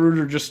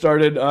Roto-Rooter, just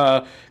started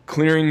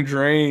clearing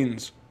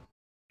drains.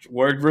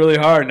 Worked really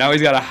hard. Now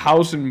he's got a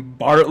house in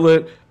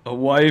Bartlett, a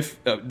wife.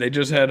 They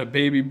just had a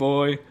baby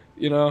boy.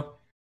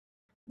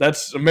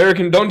 That's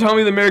American. Don't tell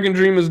me the American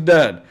dream is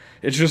dead.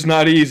 It's just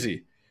not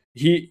easy.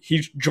 He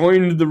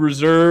joined the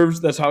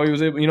reserves. That's how he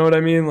was able. You know what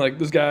I mean? Like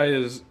this guy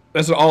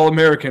that's an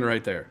all-American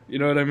right there. You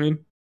know what I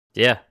mean?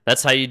 Yeah,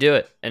 that's how you do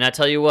it. And I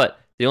tell you what.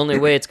 The only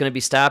way it's going to be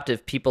stopped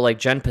if people like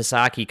Jen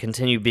Psaki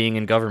continue being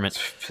in government.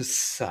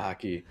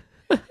 Psaki.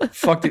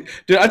 Fuck it.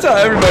 Dude, I tell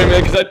everybody,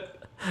 man, because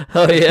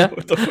Oh, yeah?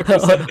 What the fuck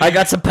is that? I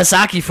got some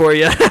Psaki for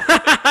you.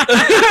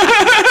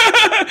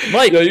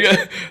 Mike,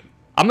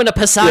 I'm going to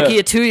Psaki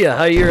it to you.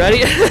 Are you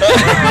ready?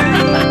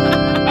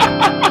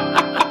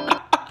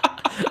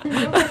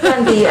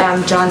 On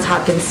the Johns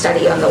Hopkins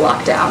study on the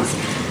lockdowns.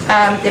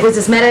 It was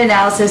this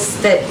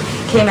meta-analysis that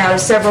came out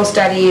of several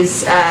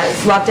studies,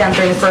 lockdown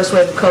during the first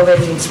wave of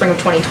COVID in spring of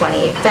 2020.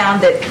 It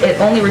found that it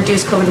only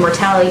reduced COVID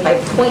mortality by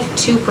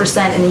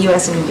 0.2% in the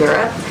US and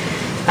Europe,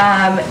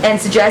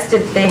 and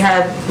suggested they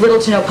have little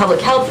to no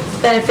public health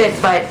benefit,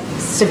 but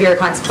severe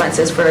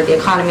consequences for the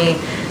economy.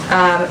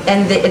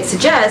 And it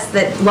suggests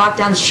that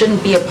lockdowns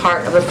shouldn't be a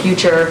part of a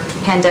future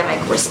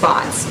pandemic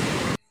response.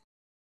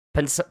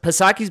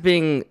 Psaki's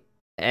being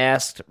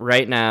asked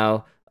right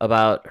now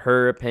about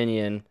her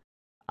opinion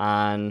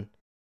on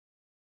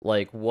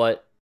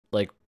what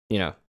the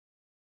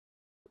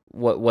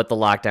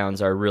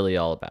lockdowns are really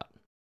all about.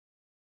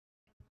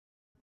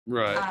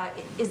 Right.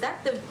 Is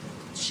that the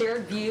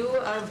shared view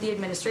of the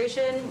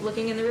administration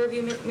looking in the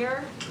rearview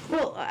mirror?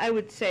 Well, I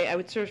would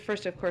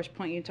first, of course,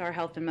 point you to our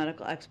health and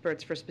medical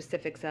experts for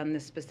specifics on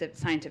this specific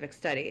scientific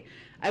study.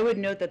 I would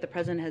note that the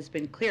president has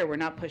been clear. We're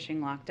not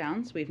pushing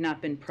lockdowns. We've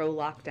not been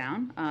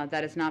pro-lockdown.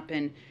 That has not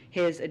been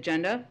his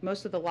agenda.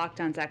 Most of the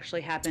lockdowns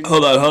actually happen.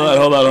 Hold on.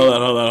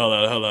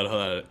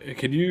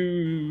 Can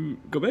you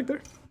go back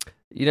there?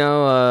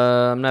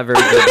 I'm not very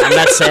good. I'm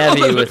not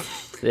savvy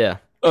with, yeah.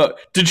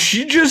 Did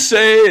she just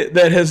say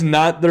that has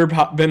not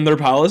been their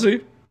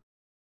policy?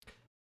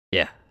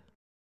 Yeah.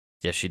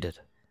 Yes, she did.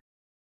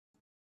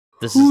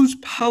 Whose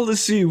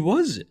policy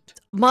was it?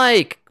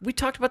 Mike, we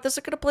talked about this.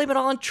 They're going to blame it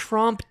all on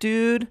Trump,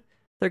 dude.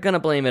 They're going to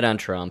blame it on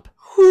Trump.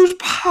 Whose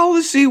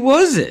policy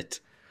was it?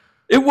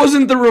 It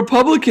wasn't the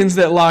Republicans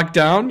that locked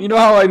down. You know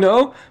how I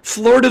know?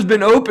 Florida's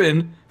been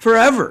open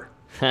forever.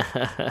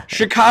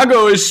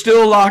 Chicago is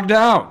still locked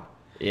down.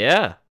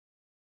 Yeah.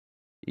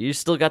 you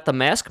still got the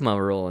mask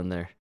rule in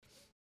there.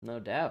 No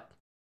doubt.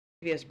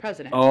 Previous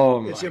president.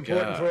 Oh, it's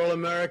important for all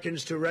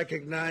Americans to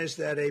recognize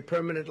that a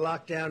permanent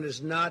lockdown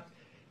is not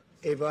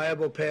a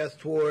viable path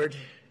toward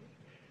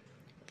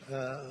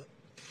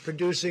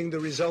producing the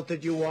result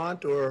that you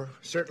want, or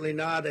certainly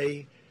not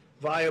a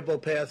viable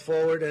path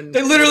forward. And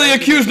they literally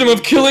accused him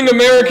of killing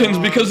Americans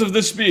because of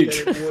this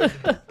speech. That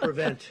it would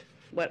prevent.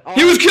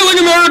 He was killing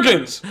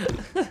Americans.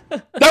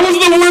 That was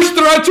the worst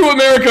threat to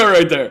America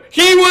right there.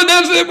 He would.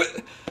 That's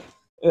it.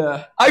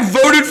 Yeah, I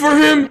voted for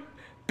him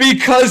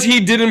because he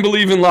didn't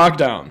believe in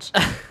lockdowns.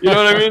 You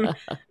know what I mean?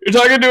 You're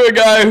talking to a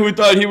guy who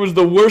thought he was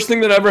the worst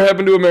thing that ever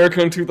happened to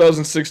America in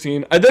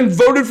 2016. I then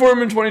voted for him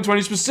in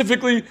 2020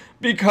 specifically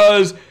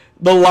because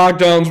the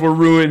lockdowns were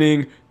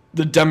ruining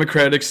the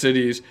democratic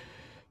cities.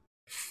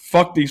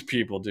 Fuck these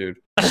people, dude.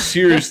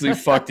 Seriously,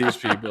 fuck these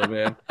people,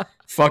 man.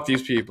 Fuck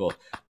these people.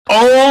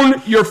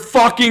 Own your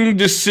fucking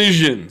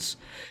decisions.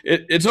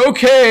 It's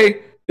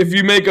okay if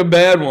you make a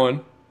bad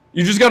one.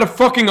 You just gotta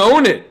fucking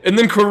own it and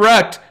then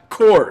correct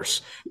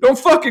course. Don't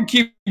fucking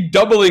keep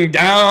doubling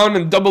down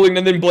and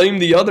then blame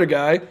the other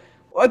guy.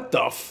 What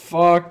the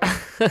fuck?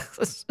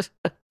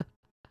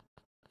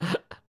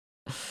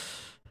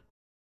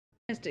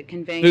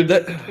 Conveying Dude,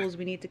 the tools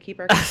we need to keep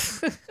our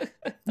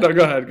No,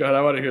 go ahead.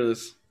 I want to hear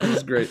this. This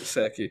is great,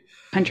 Psaki.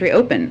 Country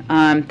open,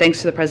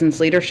 thanks to the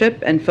president's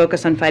leadership and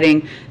focus on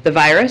fighting the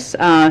virus.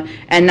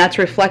 And that's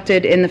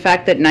reflected in the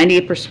fact that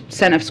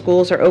 98% of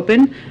schools are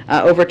open.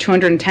 Over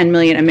 210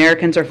 million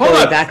Americans are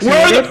fully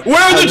vaccinated. Where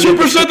are the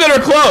 2% that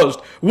are closed?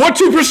 What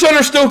 2%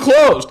 are still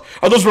closed?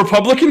 Are those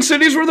Republican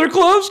cities where they're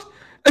closed?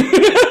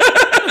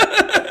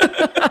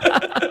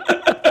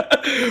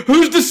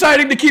 Who's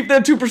deciding to keep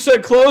that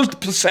 2% closed,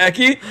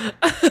 Psaki?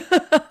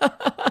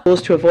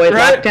 Rules to avoid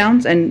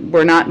lockdowns, and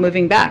we're not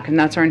moving back, and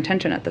that's our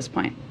intention at this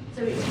point.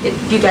 So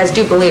you guys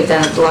do believe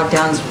that the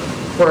lockdowns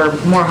were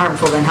more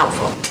harmful than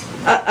helpful?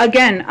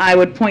 Again, I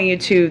would point you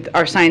to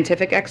our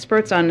scientific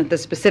experts on the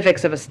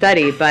specifics of a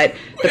study, but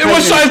it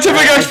was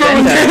scientific expert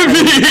with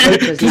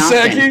it has not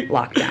been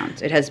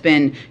lockdowns. It has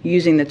been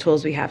using the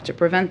tools we have to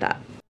prevent that.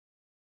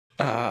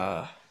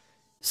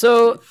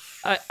 So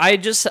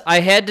I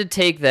had to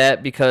take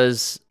that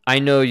because I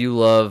know you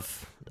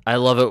love. I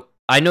love it.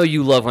 I know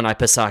you love when I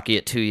Psaki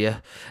it to you,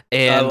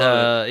 and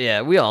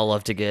yeah, we all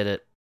love to get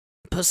it.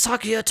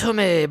 Psaki it to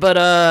me, but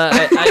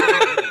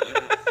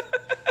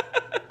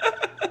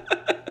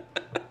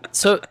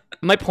So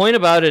my point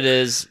about it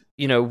is,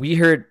 you know, we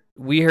heard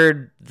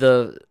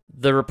the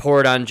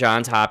report on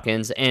Johns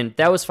Hopkins, and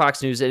that was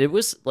Fox News, and it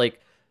was like,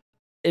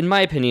 in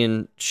my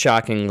opinion,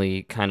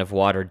 shockingly kind of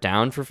watered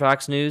down for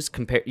Fox News.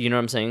 You know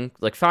what I'm saying?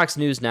 Like Fox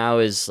News now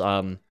is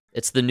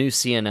it's the new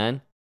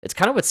CNN. It's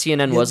kind of what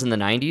CNN was in the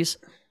 90s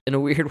in a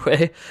weird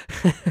way.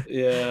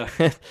 Yeah.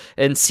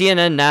 And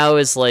CNN now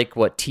is like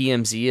what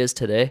TMZ is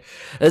today.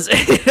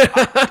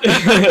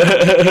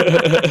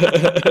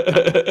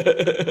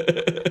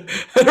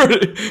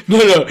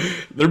 No,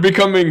 they're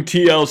becoming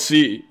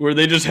TLC, where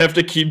they just have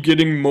to keep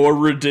getting more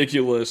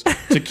ridiculous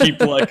to keep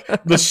like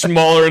the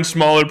smaller and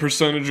smaller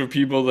percentage of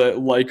people that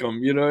like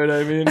them. You know what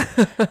I mean?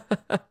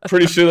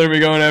 Pretty soon they'll be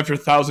going after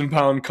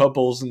 1,000-pound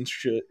couples and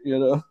shit. You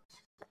know?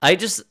 I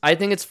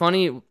think it's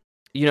funny,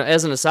 you know,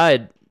 as an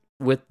aside,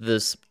 with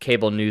this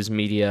cable news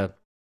media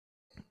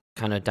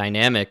kind of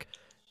dynamic,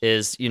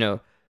 is, you know,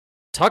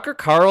 Tucker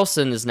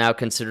Carlson is now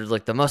considered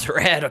like the most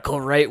radical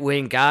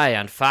right-wing guy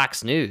on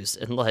Fox News.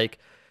 And like,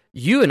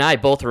 you and I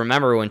both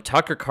remember when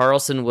Tucker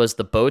Carlson was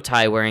the bow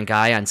tie wearing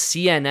guy on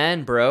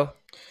CNN, bro.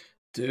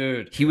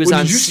 Dude. He was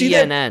on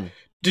CNN.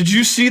 Did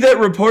you see that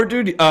report,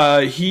 dude?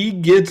 He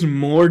gets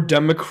more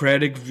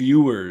Democratic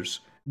viewers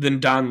than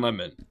Don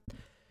Lemon.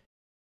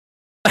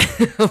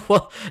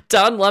 Well,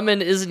 Don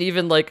Lemon isn't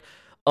even like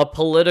a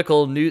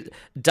political news.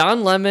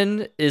 Don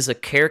Lemon is a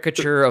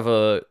caricature of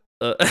a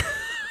like,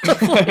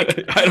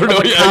 I don't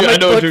know. I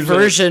know what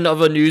version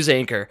of a news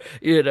anchor.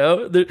 You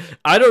know,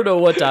 I don't know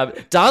what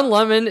Don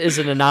Lemon is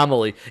an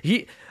anomaly.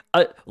 He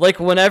like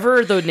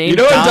whenever the name. You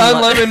know what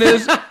Don Lemon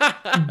is?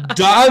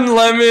 Don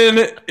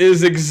Lemon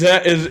is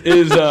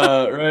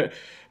right.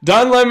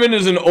 Don Lemon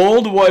is an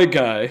old white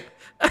guy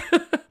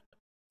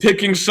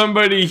picking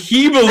somebody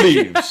he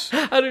believes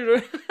I don't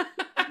know.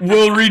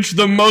 will reach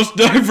the most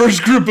diverse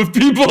group of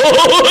people.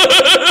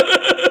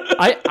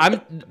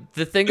 I'm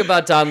the thing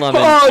about Don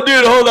Lemon. Oh,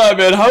 dude, hold on,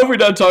 man. How have we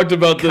not talked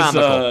about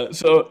this?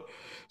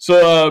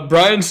 So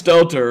Brian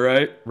Stelter,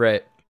 right?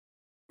 Right.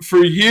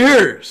 For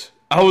years,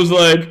 I was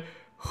like,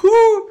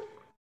 who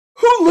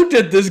looked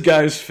at this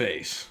guy's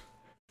face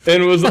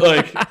and was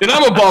like, and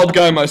I'm a bald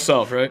guy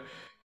myself, right?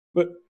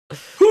 But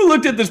who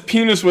looked at this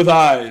penis with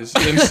eyes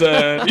and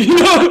said, you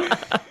know,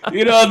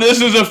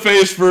 this is a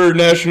face for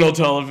national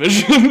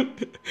television?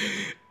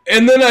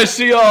 And then I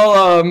see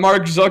all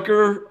Mark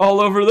Zucker all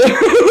over there.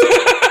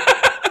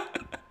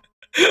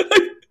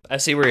 I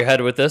see where you're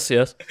headed with this,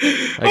 yes.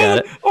 I got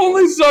it.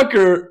 Only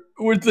Zucker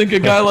would think a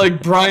guy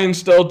like Brian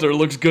Stelter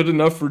looks good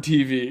enough for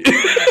TV.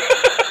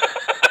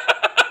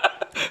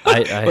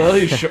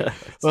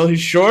 Well,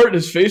 he's short.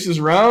 His face is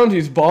round.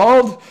 He's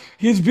bald.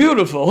 He's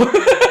beautiful.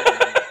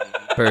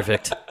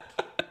 Perfect.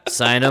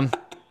 Sign him.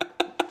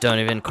 Don't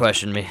even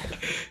question me.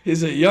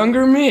 He's a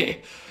younger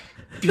me.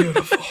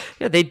 Beautiful.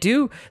 Yeah, they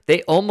do.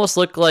 They almost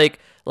look like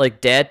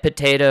Dad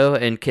Potato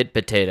and Kid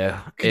Potato.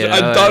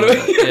 I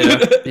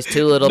thought these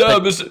two little.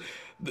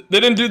 They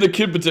didn't do the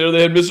Kid Potato.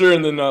 They had Mr.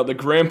 and then the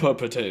Grandpa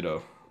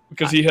Potato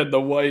because he had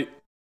the white.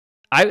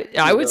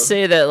 I would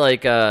say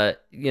that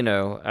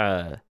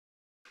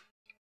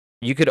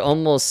you could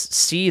almost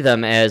see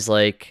them as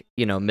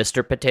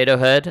Mr. Potato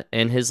Head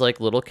and his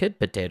little Kid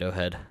Potato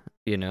Head,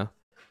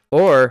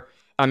 or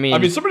I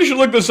mean somebody should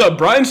look this up.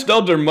 Brian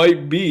Stelter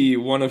might be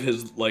one of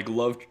his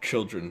loved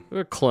children.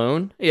 Or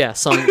clone, yeah,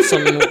 some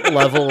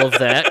level of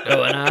that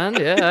going on.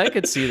 Yeah, I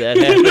could see that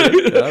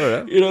happening. I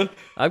don't know.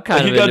 I'm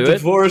kind of into it. He got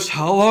divorced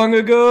how long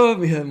ago?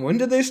 When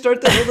did they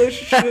start that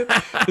relationship?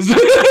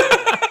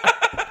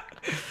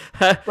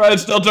 Brian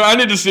Stelter, I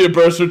need to see a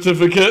birth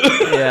certificate.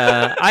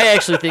 Yeah, I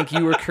actually think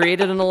you were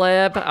created in a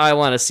lab. I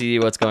want to see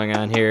what's going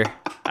on here.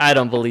 I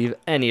don't believe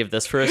any of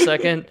this for a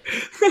second.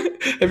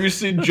 Have you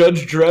seen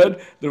Judge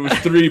Dredd? There was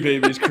 3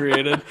 babies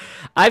created.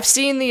 I've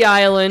seen The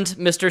Island,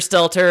 Mr.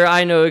 Stelter.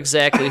 I know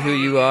exactly who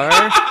you are.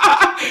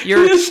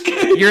 You're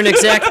an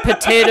exact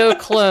potato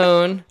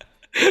clone.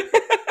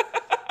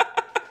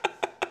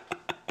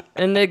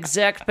 An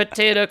exact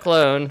potato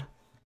clone.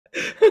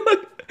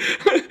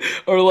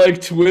 Or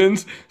like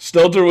twins,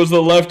 Stelter was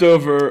the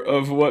leftover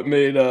of what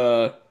made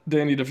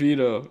Danny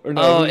DeVito. Or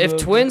no, if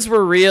twins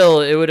were real,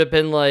 it would have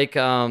been like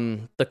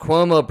the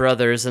Cuomo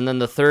brothers, and then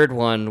the third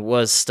one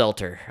was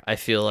Stelter. I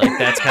feel like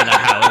that's kind of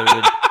how it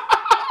would.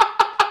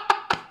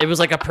 It was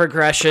like a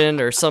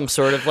progression or some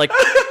sort of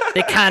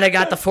they kind of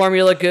got the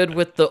formula good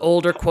with the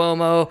older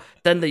Cuomo,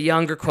 then the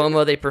younger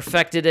Cuomo, they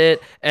perfected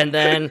it, and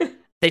then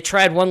they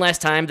tried one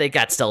last time, they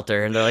got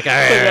Stelter, and they're like, all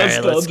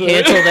right, let's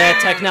cancel that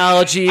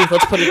technology,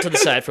 let's put it to the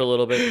side for a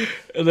little bit.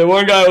 And then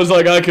one guy was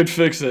like, I could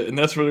fix it, and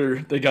that's where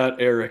they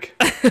got Eric.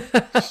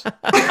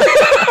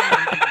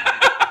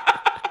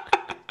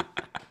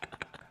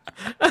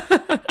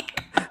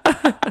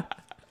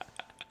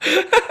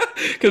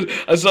 Because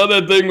I saw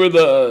that thing with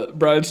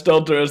Brian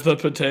Stelter as the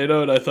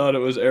potato, and I thought it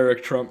was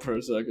Eric Trump for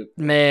a second.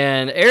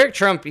 Man, Eric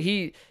Trump,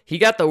 he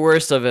got the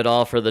worst of it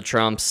all for the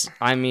Trumps.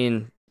 I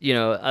mean,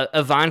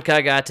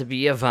 Ivanka got to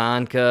be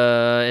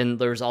Ivanka, and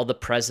there's all the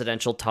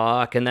presidential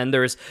talk, and then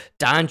there's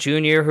Don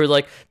Jr., who,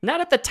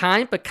 not at the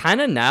time, but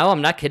kind of now,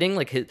 I'm not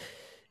kidding,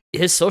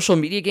 his social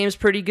media game's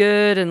pretty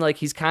good, and,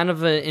 he's kind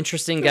of an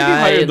interesting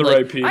guy. He hired the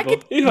right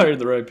people. He hired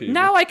the right people.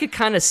 Now I could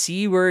kind of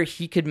see where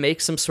he could make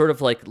some sort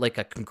of, like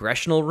a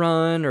congressional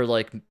run, or,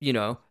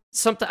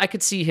 something. I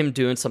could see him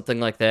doing something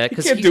like that.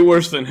 He can't do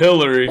worse than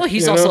Hillary. Well,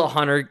 he's also a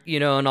hunter,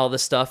 and all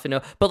this stuff,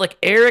 But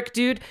Eric,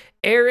 dude,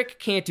 Eric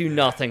can't do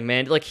nothing,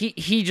 man.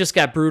 He just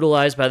got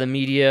brutalized by the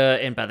media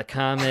and by the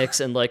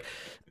comics, and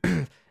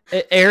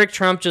Eric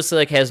Trump just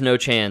has no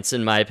chance,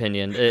 in my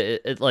opinion.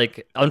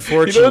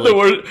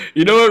 Unfortunately,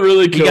 you know what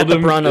really killed him? He got the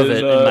brunt of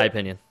it, in my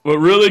opinion. What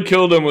really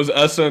killed him was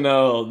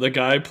SNL. The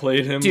guy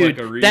played him like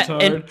a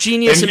retard. And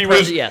genius and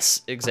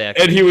yes,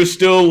 exactly. And he was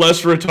still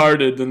less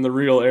retarded than the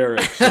real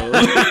Eric. So.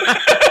 That's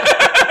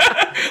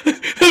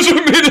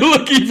what made it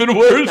look even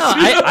worse. No,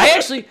 I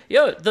actually,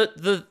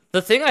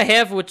 the thing I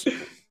have, which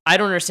I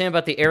don't understand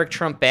about the Eric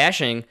Trump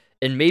bashing,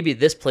 and maybe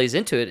this plays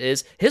into it,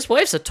 is his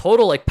wife's a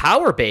total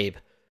power babe.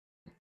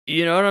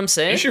 You know what I'm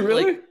saying? Is she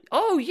really?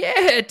 Oh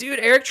yeah, dude,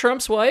 Eric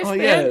Trump's wife. Oh man.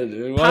 yeah,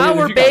 dude.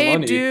 Power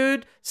babe,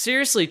 dude.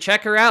 Seriously,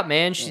 check her out,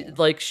 man.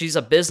 She's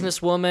a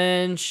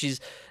businesswoman.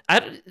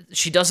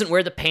 She doesn't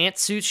wear the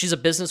pantsuits. She's a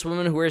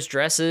businesswoman who wears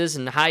dresses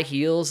and high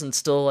heels and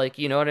still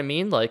you know what I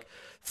mean?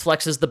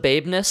 Flexes the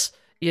babeness.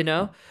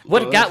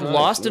 What got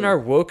lost in our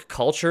woke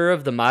culture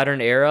of the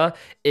modern era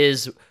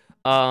is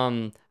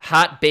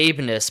hot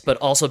babeness, but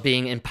also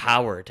being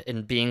empowered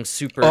and being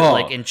super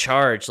in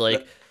charge.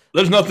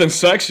 There's nothing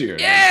sexier.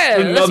 Yeah,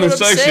 there's nothing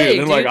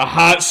sexier than a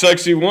hot,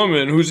 sexy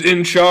woman who's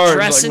in charge,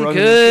 dressing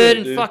good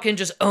and fucking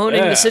just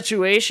owning the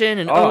situation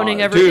and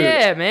owning everything. Dude.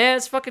 Yeah, man,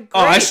 it's fucking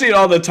great. Oh, I see it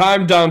all the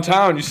time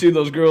downtown. You see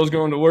those girls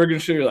going to work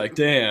and shit. You're like,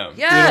 damn.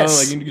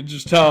 Yes. You can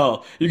just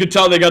tell. You can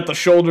tell they got the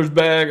shoulders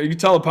back. You can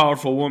tell a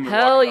powerful woman.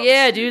 Hell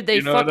yeah, dude. They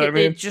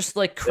they just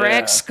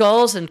crack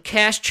skulls and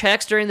cash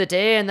checks during the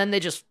day, and then they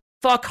just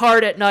fuck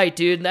hard at night,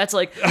 dude. And that's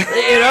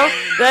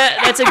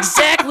that's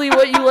exactly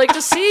what you like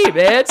to see,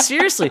 man.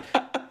 Seriously.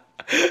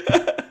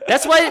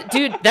 That's why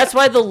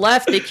the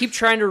left, they keep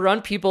trying to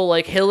run people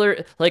like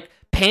Hillary,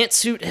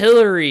 pantsuit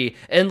Hillary,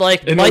 and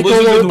Michael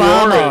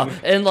Obama, Warren.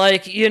 And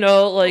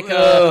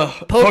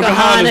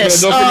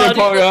Pocahontas. Man, don't forget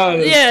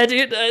Pocahontas. Yeah,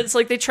 dude. It's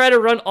they try to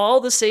run all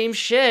the same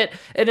shit,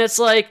 and it's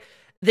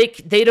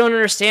they don't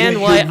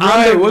understand why on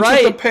the What's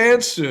right. with the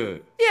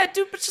pantsuit? Yeah,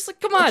 dude, but just like,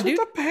 come on, dude.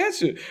 The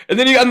pantsuit. And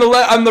then you on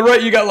the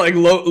right, you got like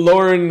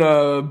Lauren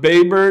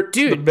Babert,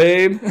 dude, the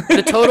babe,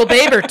 the total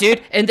Babert,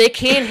 dude. And they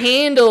can't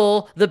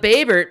handle the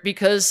Babert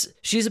because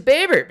she's a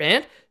Babert,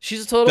 man.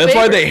 She's a total That's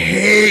Babert. why they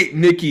hate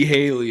Nikki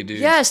Haley, dude.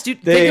 Yes,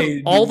 dude.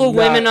 They all the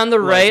women on the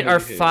right are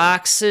Haley.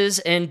 foxes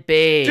and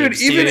babes.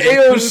 Dude, even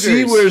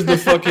AOC wears the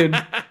fucking...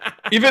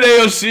 even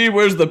AOC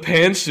wears the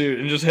pantsuit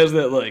and just has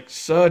that, like,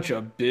 such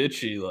a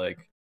bitchy, like...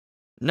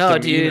 No,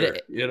 demeanor,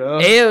 dude. You know?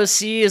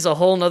 AOC is a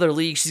whole nother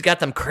league. She's got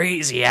them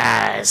crazy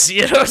eyes.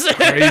 You know what I'm saying?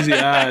 Crazy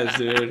eyes,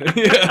 dude.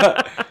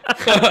 Yeah.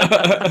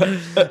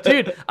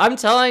 Dude, I'm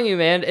telling you,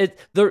 man.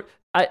 The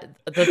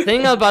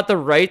thing about the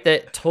right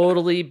that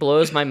totally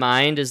blows my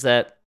mind is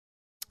that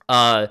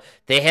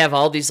they have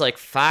all these like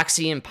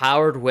foxy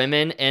empowered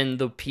women, and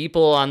the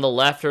people on the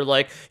left are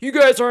like, you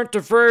guys aren't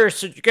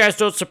diverse, you guys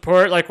don't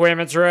support like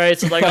women's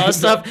rights and like all this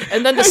stuff.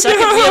 And then the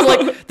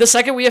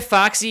second we have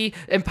foxy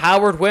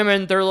empowered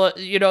women, they're like,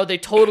 you know, they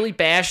totally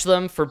bash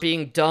them for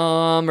being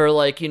dumb or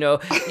like, you know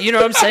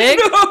what I'm saying?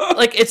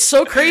 Like, it's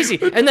so crazy.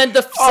 And then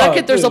the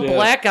second there's a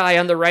black guy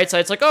on the right side,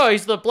 it's like, oh,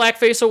 he's the black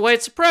face of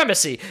white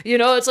supremacy. You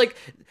know, it's like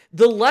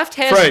the left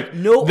has Frank,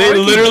 no they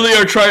argument. literally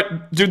are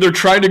trying, dude. They're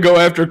trying to go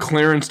after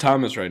Clarence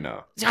Thomas right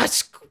now.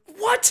 That's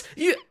what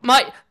my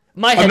head.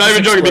 I'm not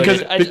even joking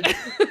because I'm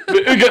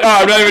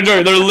not even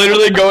joking. They're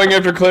literally going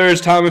after Clarence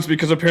Thomas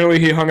because apparently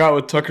he hung out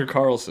with Tucker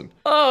Carlson.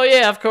 Oh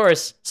yeah, of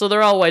course. So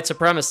they're all white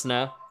supremacists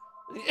now.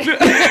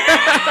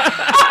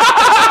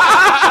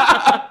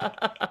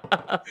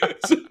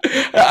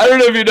 I don't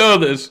know if you know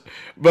this,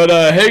 but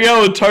hanging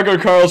out with Tucker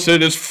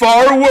Carlson is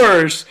far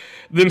worse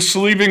than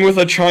sleeping with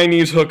a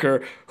Chinese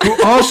hooker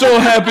who also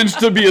happens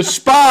to be a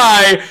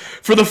spy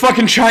for the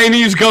fucking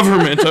Chinese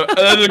government. That's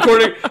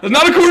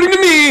not according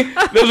to me.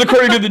 That's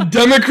according to the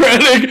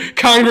Democratic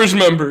Congress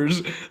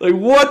members. Like,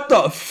 what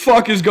the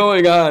fuck is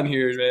going on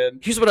here, man?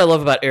 Here's what I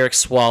love about Eric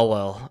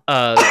Swalwell.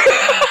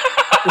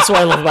 This is what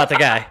I love about the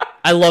guy.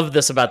 I love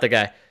this about the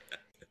guy.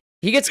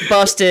 He gets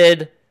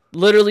busted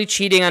literally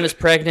cheating on his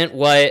pregnant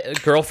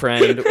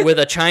girlfriend with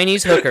a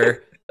Chinese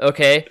hooker,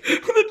 okay?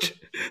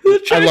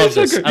 I love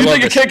this. You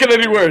think it can't get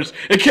any worse?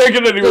 It can't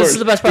get any worse. This is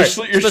the best part.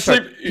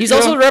 He's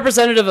also a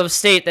representative of a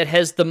state that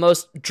has the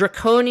most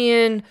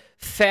draconian,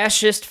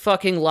 fascist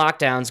fucking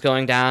lockdowns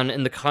going down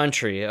in the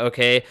country,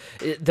 okay?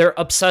 They're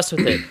obsessed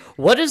with it.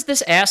 What does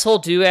this asshole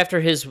do after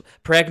his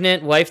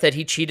pregnant wife that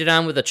he cheated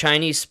on with a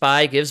Chinese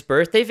spy gives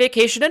birth? They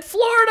vacation in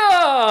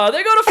Florida!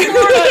 They go to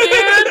Florida,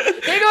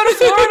 dude! They go to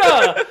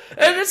Florida!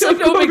 And it's like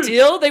no big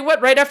deal. They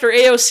went right after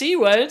AOC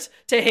went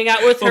to hang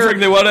out with her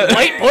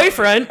white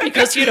boyfriend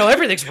because, you know,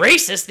 everything's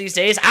racist these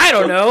days. I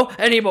don't know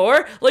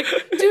anymore. Like,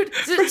 dude,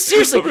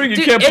 seriously.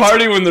 You can't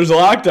party when there's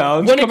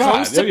lockdowns. When it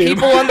comes to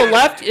people on the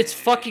left, it's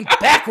fucking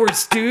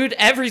backwards, dude.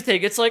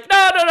 Everything. It's like,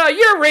 no,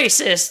 you're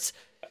racist.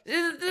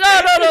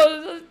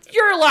 No,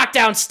 you're a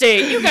lockdown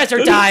state. You guys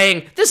are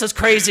dying. This is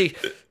crazy.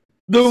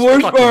 The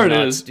worst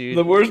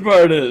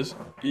part is,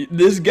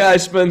 this guy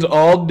spends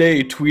all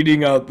day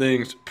tweeting out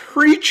things,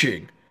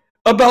 preaching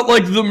about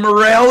like the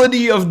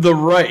morality of the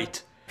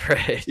right.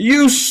 Right.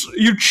 You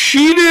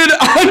cheated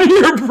on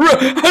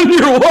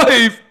your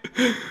wife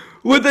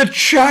with a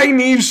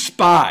Chinese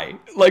spy.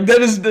 Like,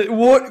 that is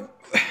what.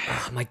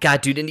 Oh my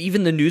god, dude! And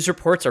even the news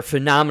reports are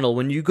phenomenal.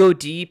 When you go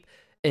deep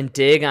and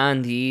dig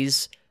on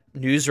these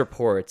news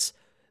reports,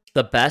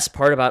 the best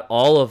part about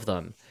all of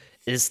them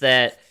is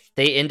that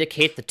they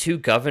indicate the two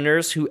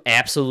governors who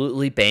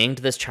absolutely banged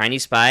this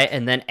Chinese spy,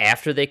 and then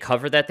after they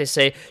cover that, they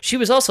say she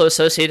was also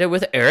associated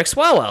with Eric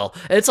Swalwell.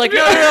 And it's like,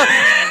 no.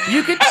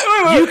 You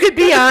could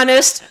be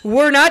honest.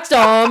 We're not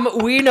dumb.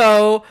 We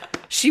know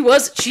she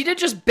did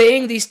just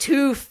bang these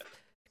two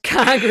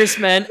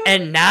congressmen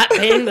and not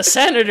bang the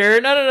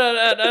senator.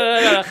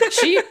 No.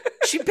 She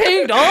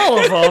banged all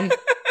of them.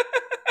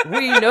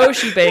 We know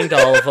she banged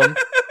all of them.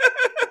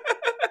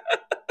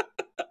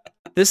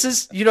 This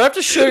is, you don't have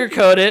to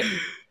sugarcoat it.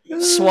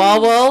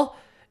 Swalwell,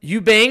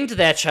 you banged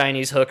that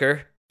Chinese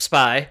hooker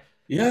spy.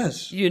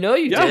 Yes. You know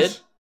you did.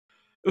 It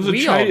was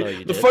we all know you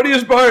did. The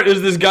funniest part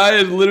is this guy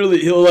is literally,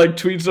 he'll like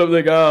tweet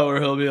something out where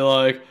he'll be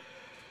like,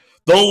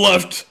 the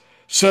left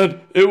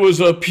said it was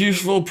a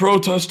peaceful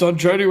protest on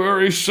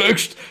January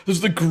 6th. This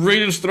is the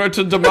greatest threat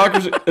to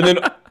democracy. And then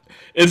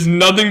it's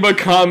nothing but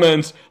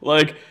comments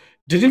like,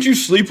 didn't you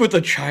sleep with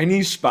a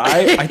Chinese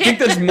spy? I think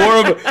that's more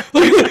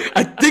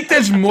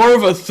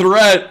of a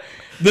threat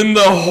than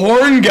the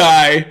horn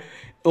guy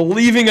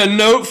leaving a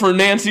note for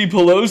Nancy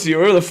Pelosi or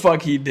whatever the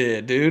fuck he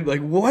did, dude.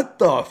 Like, what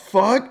the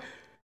fuck?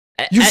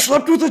 You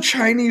slept with a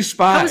Chinese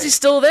spy. How is he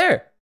still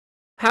there?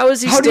 How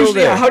is he still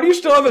there? How do you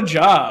still have a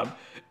job?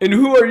 And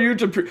who are you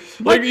to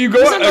you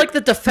go on like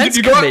the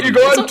defense committee? You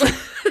go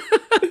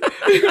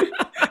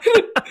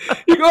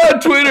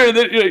on Twitter, and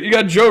then you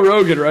got Joe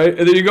Rogan, right?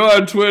 And then you go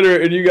on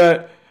Twitter, and you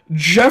got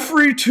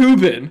Jeffrey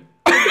Toobin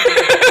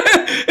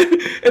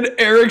and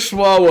Eric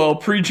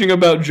Swalwell preaching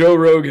about Joe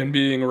Rogan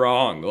being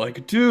wrong.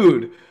 Like,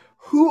 dude,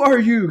 Who are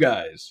you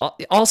guys?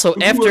 Also,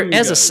 Who after are you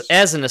guys?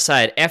 as an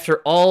aside,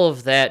 after all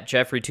of that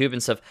Jeffrey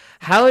Toobin stuff,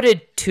 how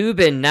did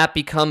Toobin not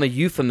become a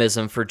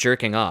euphemism for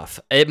jerking off?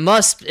 It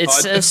must.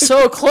 It's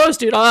so close,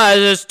 dude. Oh,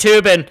 it's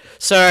Toobin.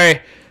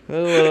 Sorry.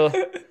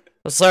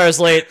 Sorry, I was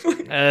late.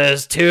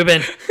 It's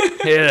Toobin.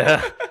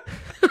 Yeah.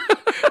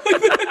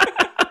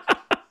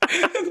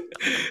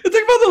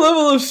 Think about the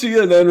level of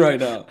CNN right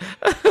now.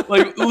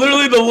 Like,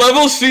 literally, the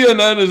level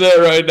CNN is at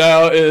right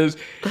now is,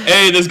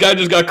 hey, this guy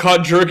just got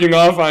caught jerking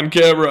off on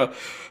camera.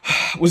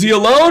 Was he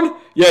alone?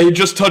 Yeah, he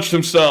just touched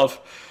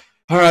himself.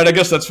 All right, I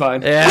guess that's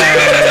fine.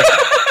 Yeah.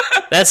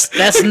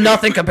 That's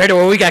nothing compared to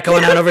what we got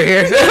going on over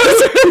here.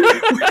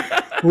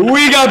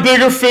 We got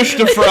bigger fish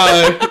to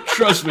fry.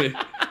 Trust me.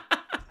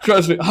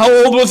 Trust me. How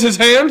old was his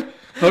hand?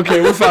 Okay,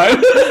 we're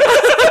fine.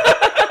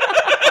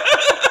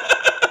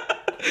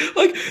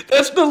 Like,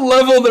 that's the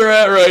level they're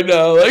at right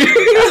now. Like,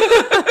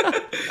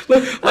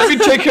 let me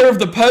take care of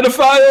the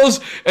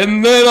pedophiles,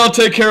 and then I'll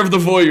take care of the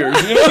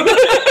voyeurs. You know?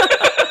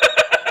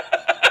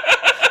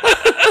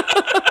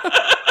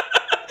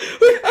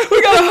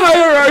 We got a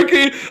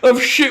hierarchy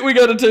of shit we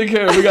got to take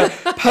care of. We got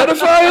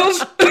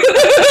pedophiles.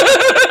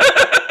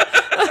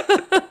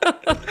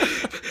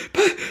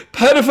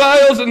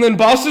 Pedophiles, and then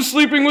bosses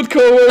sleeping with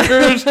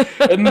coworkers,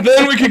 and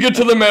then we can get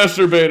to the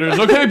masturbators.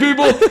 Okay,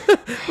 people?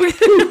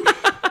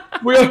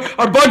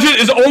 Our budget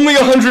is only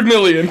 $100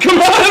 million. Come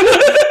on!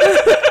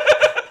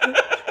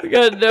 We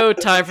got no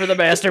time for the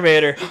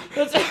masturbator.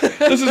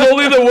 This is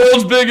only the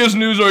world's biggest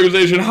news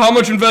organization. How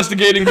much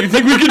investigating do you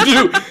think we can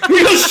do?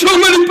 We got so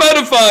many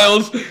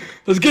pedophiles.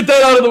 Let's get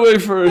that out of the way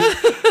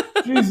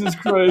first. Jesus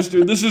Christ,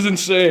 dude. This is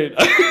insane.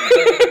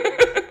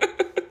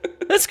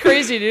 That's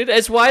crazy, dude.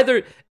 It's why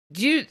they're...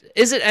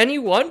 Is it any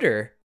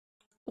wonder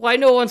why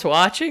no one's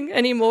watching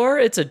anymore?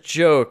 It's a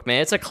joke,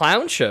 man. It's a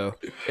clown show.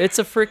 It's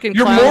a freaking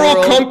Your clown moral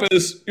world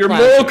compass. Your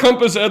clown moral show.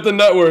 compass at the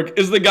network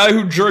is the guy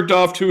who jerked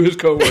off to his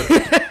coworker. He's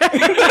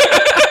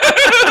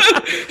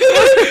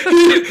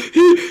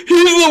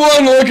the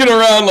one looking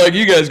around like,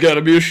 you guys got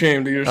to be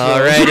ashamed of yourselves.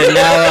 All right,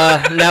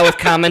 and now with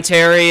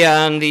commentary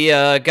on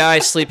the guy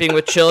sleeping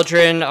with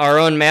children, our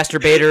own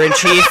masturbator in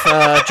chief,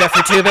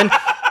 Jeffrey Toobin.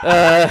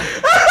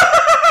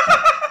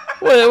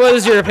 What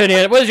is your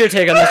opinion? What is your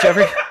take on this,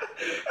 Jeffrey?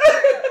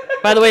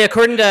 By the way,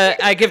 according to,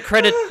 I give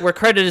credit where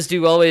credit is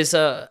due always,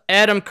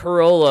 Adam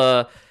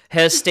Carolla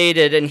has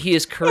stated, and he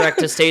is correct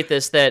to state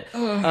this, that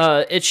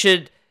it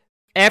should,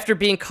 after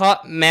being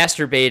caught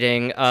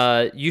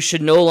masturbating, you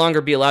should no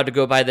longer be allowed to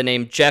go by the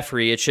name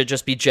Jeffrey. It should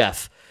just be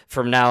Jeff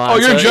from now on. Oh,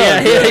 you're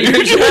Jeff. Yeah,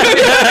 you're Jeff.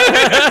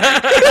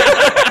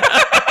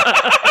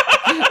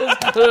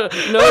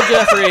 No,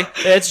 Jeffrey.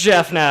 It's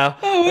Jeff now.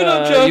 Oh, what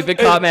up, Jeff? You've been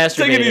caught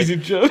masturbating. Take it easy,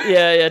 Jeff.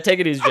 Yeah, take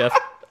it easy, Jeff.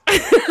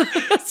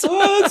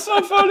 Oh, that's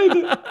so funny.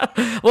 Dude.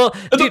 Well,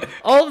 dude,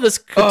 all of this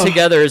put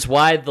together is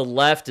why the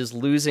left is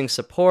losing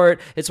support.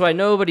 It's why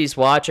nobody's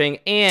watching.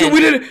 And Dude, we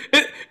didn't.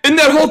 In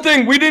that whole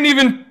thing, we didn't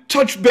even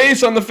touch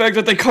base on the fact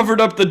that they covered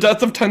up the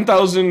death of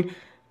 10,000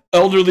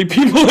 elderly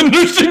people in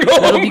nursing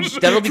homes.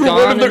 That'll be for gone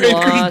one of their and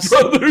Akers lost.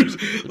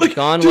 brothers. Like,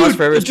 Gone dude, lost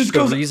forever. it just The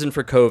goes. reason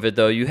for COVID,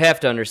 though, you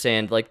have to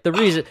understand, like, the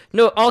reason...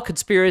 No, all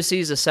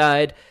conspiracies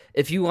aside,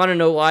 if you want to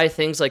know why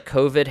things like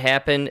COVID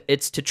happen,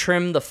 it's to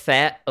trim the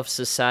fat of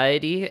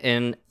society,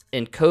 and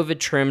COVID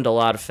trimmed a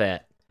lot of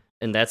fat.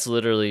 And that's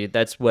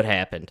what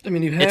happened. I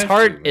mean, you have it's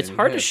hard. to, It's man.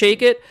 hard You to have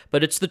shake it,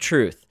 but it's the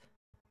truth.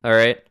 All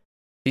right,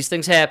 these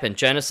things happen.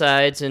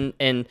 Genocides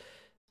and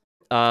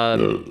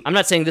I'm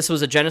not saying this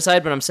was a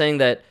genocide, but I'm saying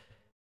that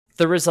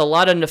there was a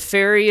lot of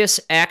nefarious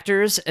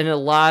actors and a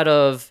lot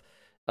of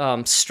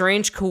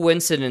strange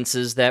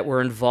coincidences that were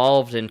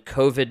involved in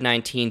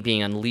COVID-19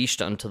 being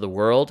unleashed onto the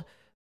world.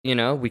 You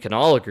know, we can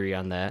all agree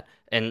on that,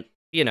 and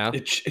you know,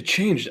 It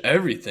changed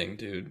everything,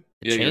 dude.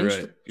 Yeah, you're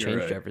right. You're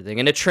changed right. everything,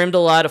 and it trimmed a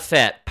lot of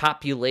fat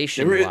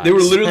population. They were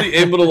literally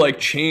able to like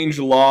change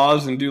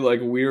laws and do like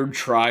weird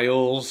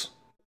trials.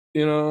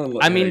 You know,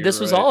 like, I mean, yeah, this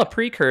you're was right. all a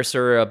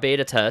precursor, a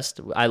beta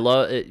test. I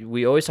love it.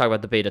 We always talk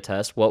about the beta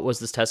test. What was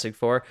this testing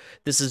for?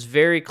 This is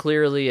very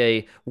clearly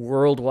a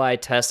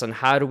worldwide test on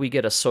how do we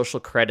get a social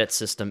credit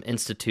system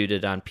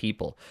instituted on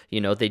people.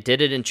 You know, they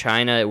did it in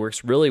China. It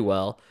works really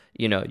well.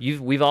 You know,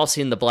 we've all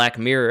seen the Black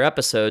Mirror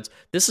episodes.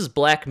 This is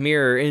Black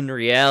Mirror in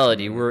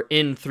reality. We're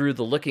in through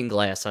the looking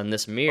glass on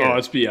this mirror. Oh,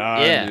 it's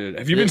beyond, Yeah. dude.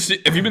 Have you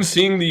been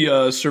seeing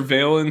the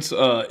surveillance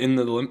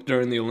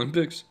during the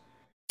Olympics?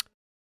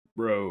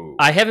 Bro,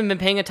 I haven't been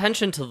paying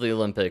attention to the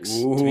Olympics,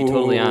 to be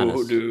totally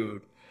honest.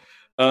 Dude.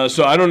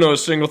 So I don't know a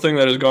single thing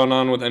that has gone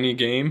on with any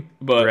game,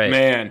 but Right.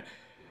 man,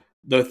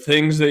 the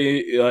things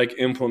they like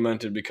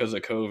implemented because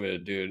of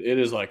COVID, dude, it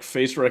is like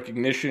face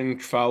recognition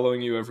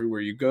following you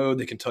everywhere you go.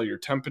 They can tell your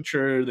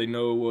temperature. They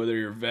know whether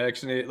you're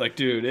vaccinated. Like,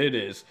 dude,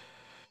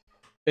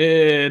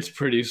 it's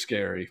pretty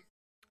scary.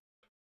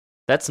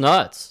 That's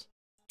nuts.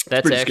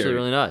 That's pretty actually scary.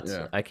 really nuts.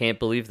 Yeah. I can't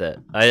believe that.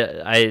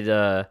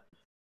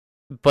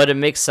 But it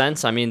makes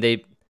sense. I mean,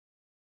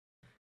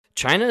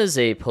 China is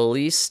a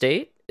police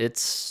state.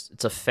 It's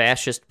a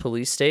fascist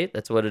police state.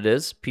 That's what it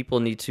is. People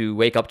need to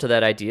wake up to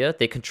that idea.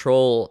 They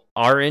control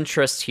our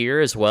interests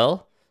here as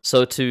well.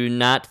 So to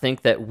not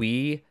think that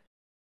we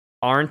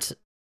aren't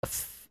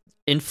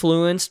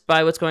influenced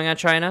by what's going on in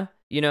China,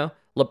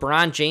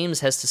 LeBron James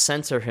has to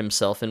censor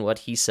himself in what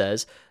he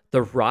says.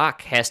 The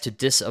Rock has to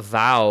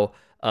disavow,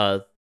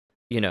 Joe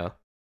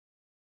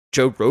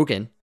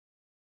Rogan,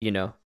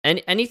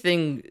 and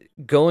anything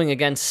going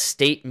against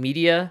state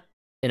media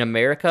in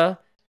America.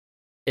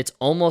 It's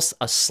almost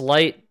a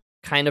slight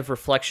kind of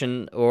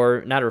reflection,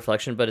 or not a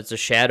reflection, but it's a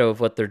shadow of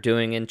what they're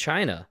doing in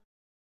China.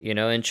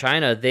 In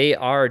China, they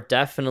are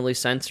definitely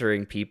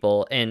censoring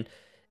people. And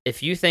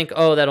if you think,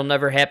 oh, that'll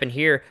never happen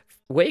here,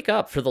 wake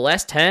up. For the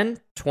last 10,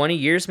 20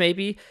 years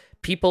maybe,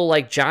 people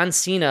like John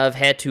Cena have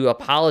had to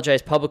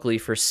apologize publicly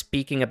for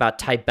speaking about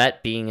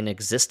Tibet being in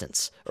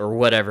existence or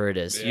whatever it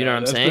is. You know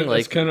what I'm saying?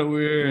 That's kind of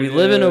weird. We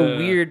live in a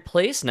weird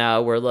place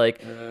now where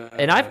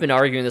and I've been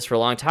arguing this for a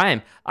long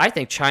time. I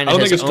think China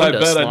has owned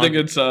us. I think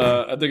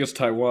it's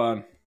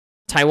Taiwan.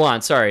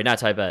 Taiwan, sorry, not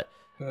Tibet.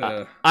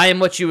 I am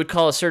what you would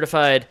call a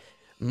certified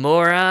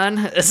moron.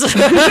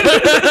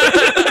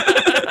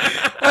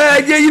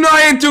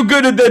 I ain't too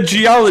good at that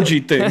geology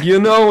thing.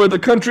 Where the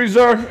countries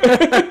are.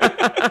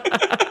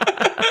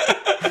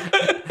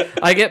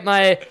 I get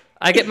my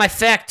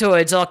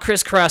factoids all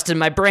crisscrossed in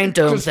my brain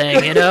dome thing.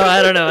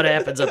 I don't know what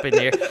happens up in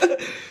here.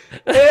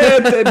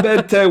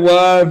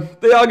 Taiwan.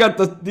 They all got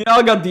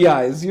the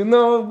eyes.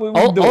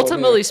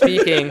 Ultimately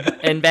speaking,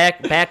 and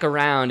back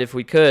around if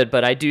we could,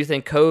 but I do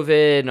think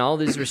COVID and all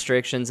these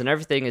restrictions and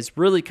everything is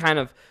really kind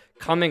of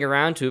coming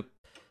around to.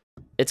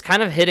 It's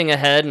kind of hitting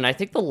ahead, and I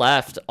think the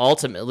left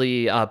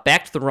ultimately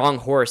backed the wrong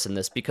horse in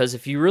this, because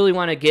if you really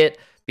want to get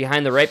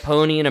behind the right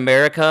pony in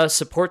America,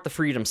 support the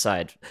freedom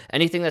side.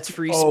 Anything that's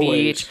free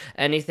speech,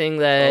 anything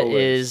that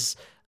is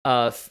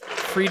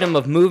freedom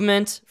of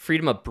movement,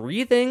 freedom of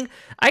breathing.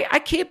 I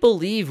can't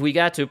believe we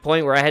got to a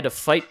point where I had to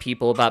fight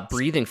people about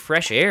breathing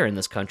fresh air in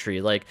this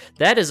country.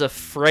 That is a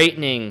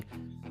frightening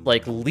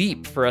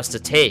leap for us to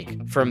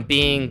take from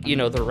being,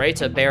 the right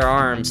to bear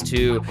arms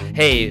to,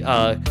 hey,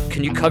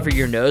 can you cover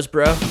your nose,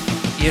 bro?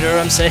 You know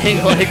what I'm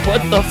saying? What the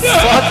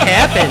fuck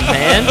happened,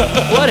 man?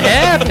 What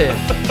happened?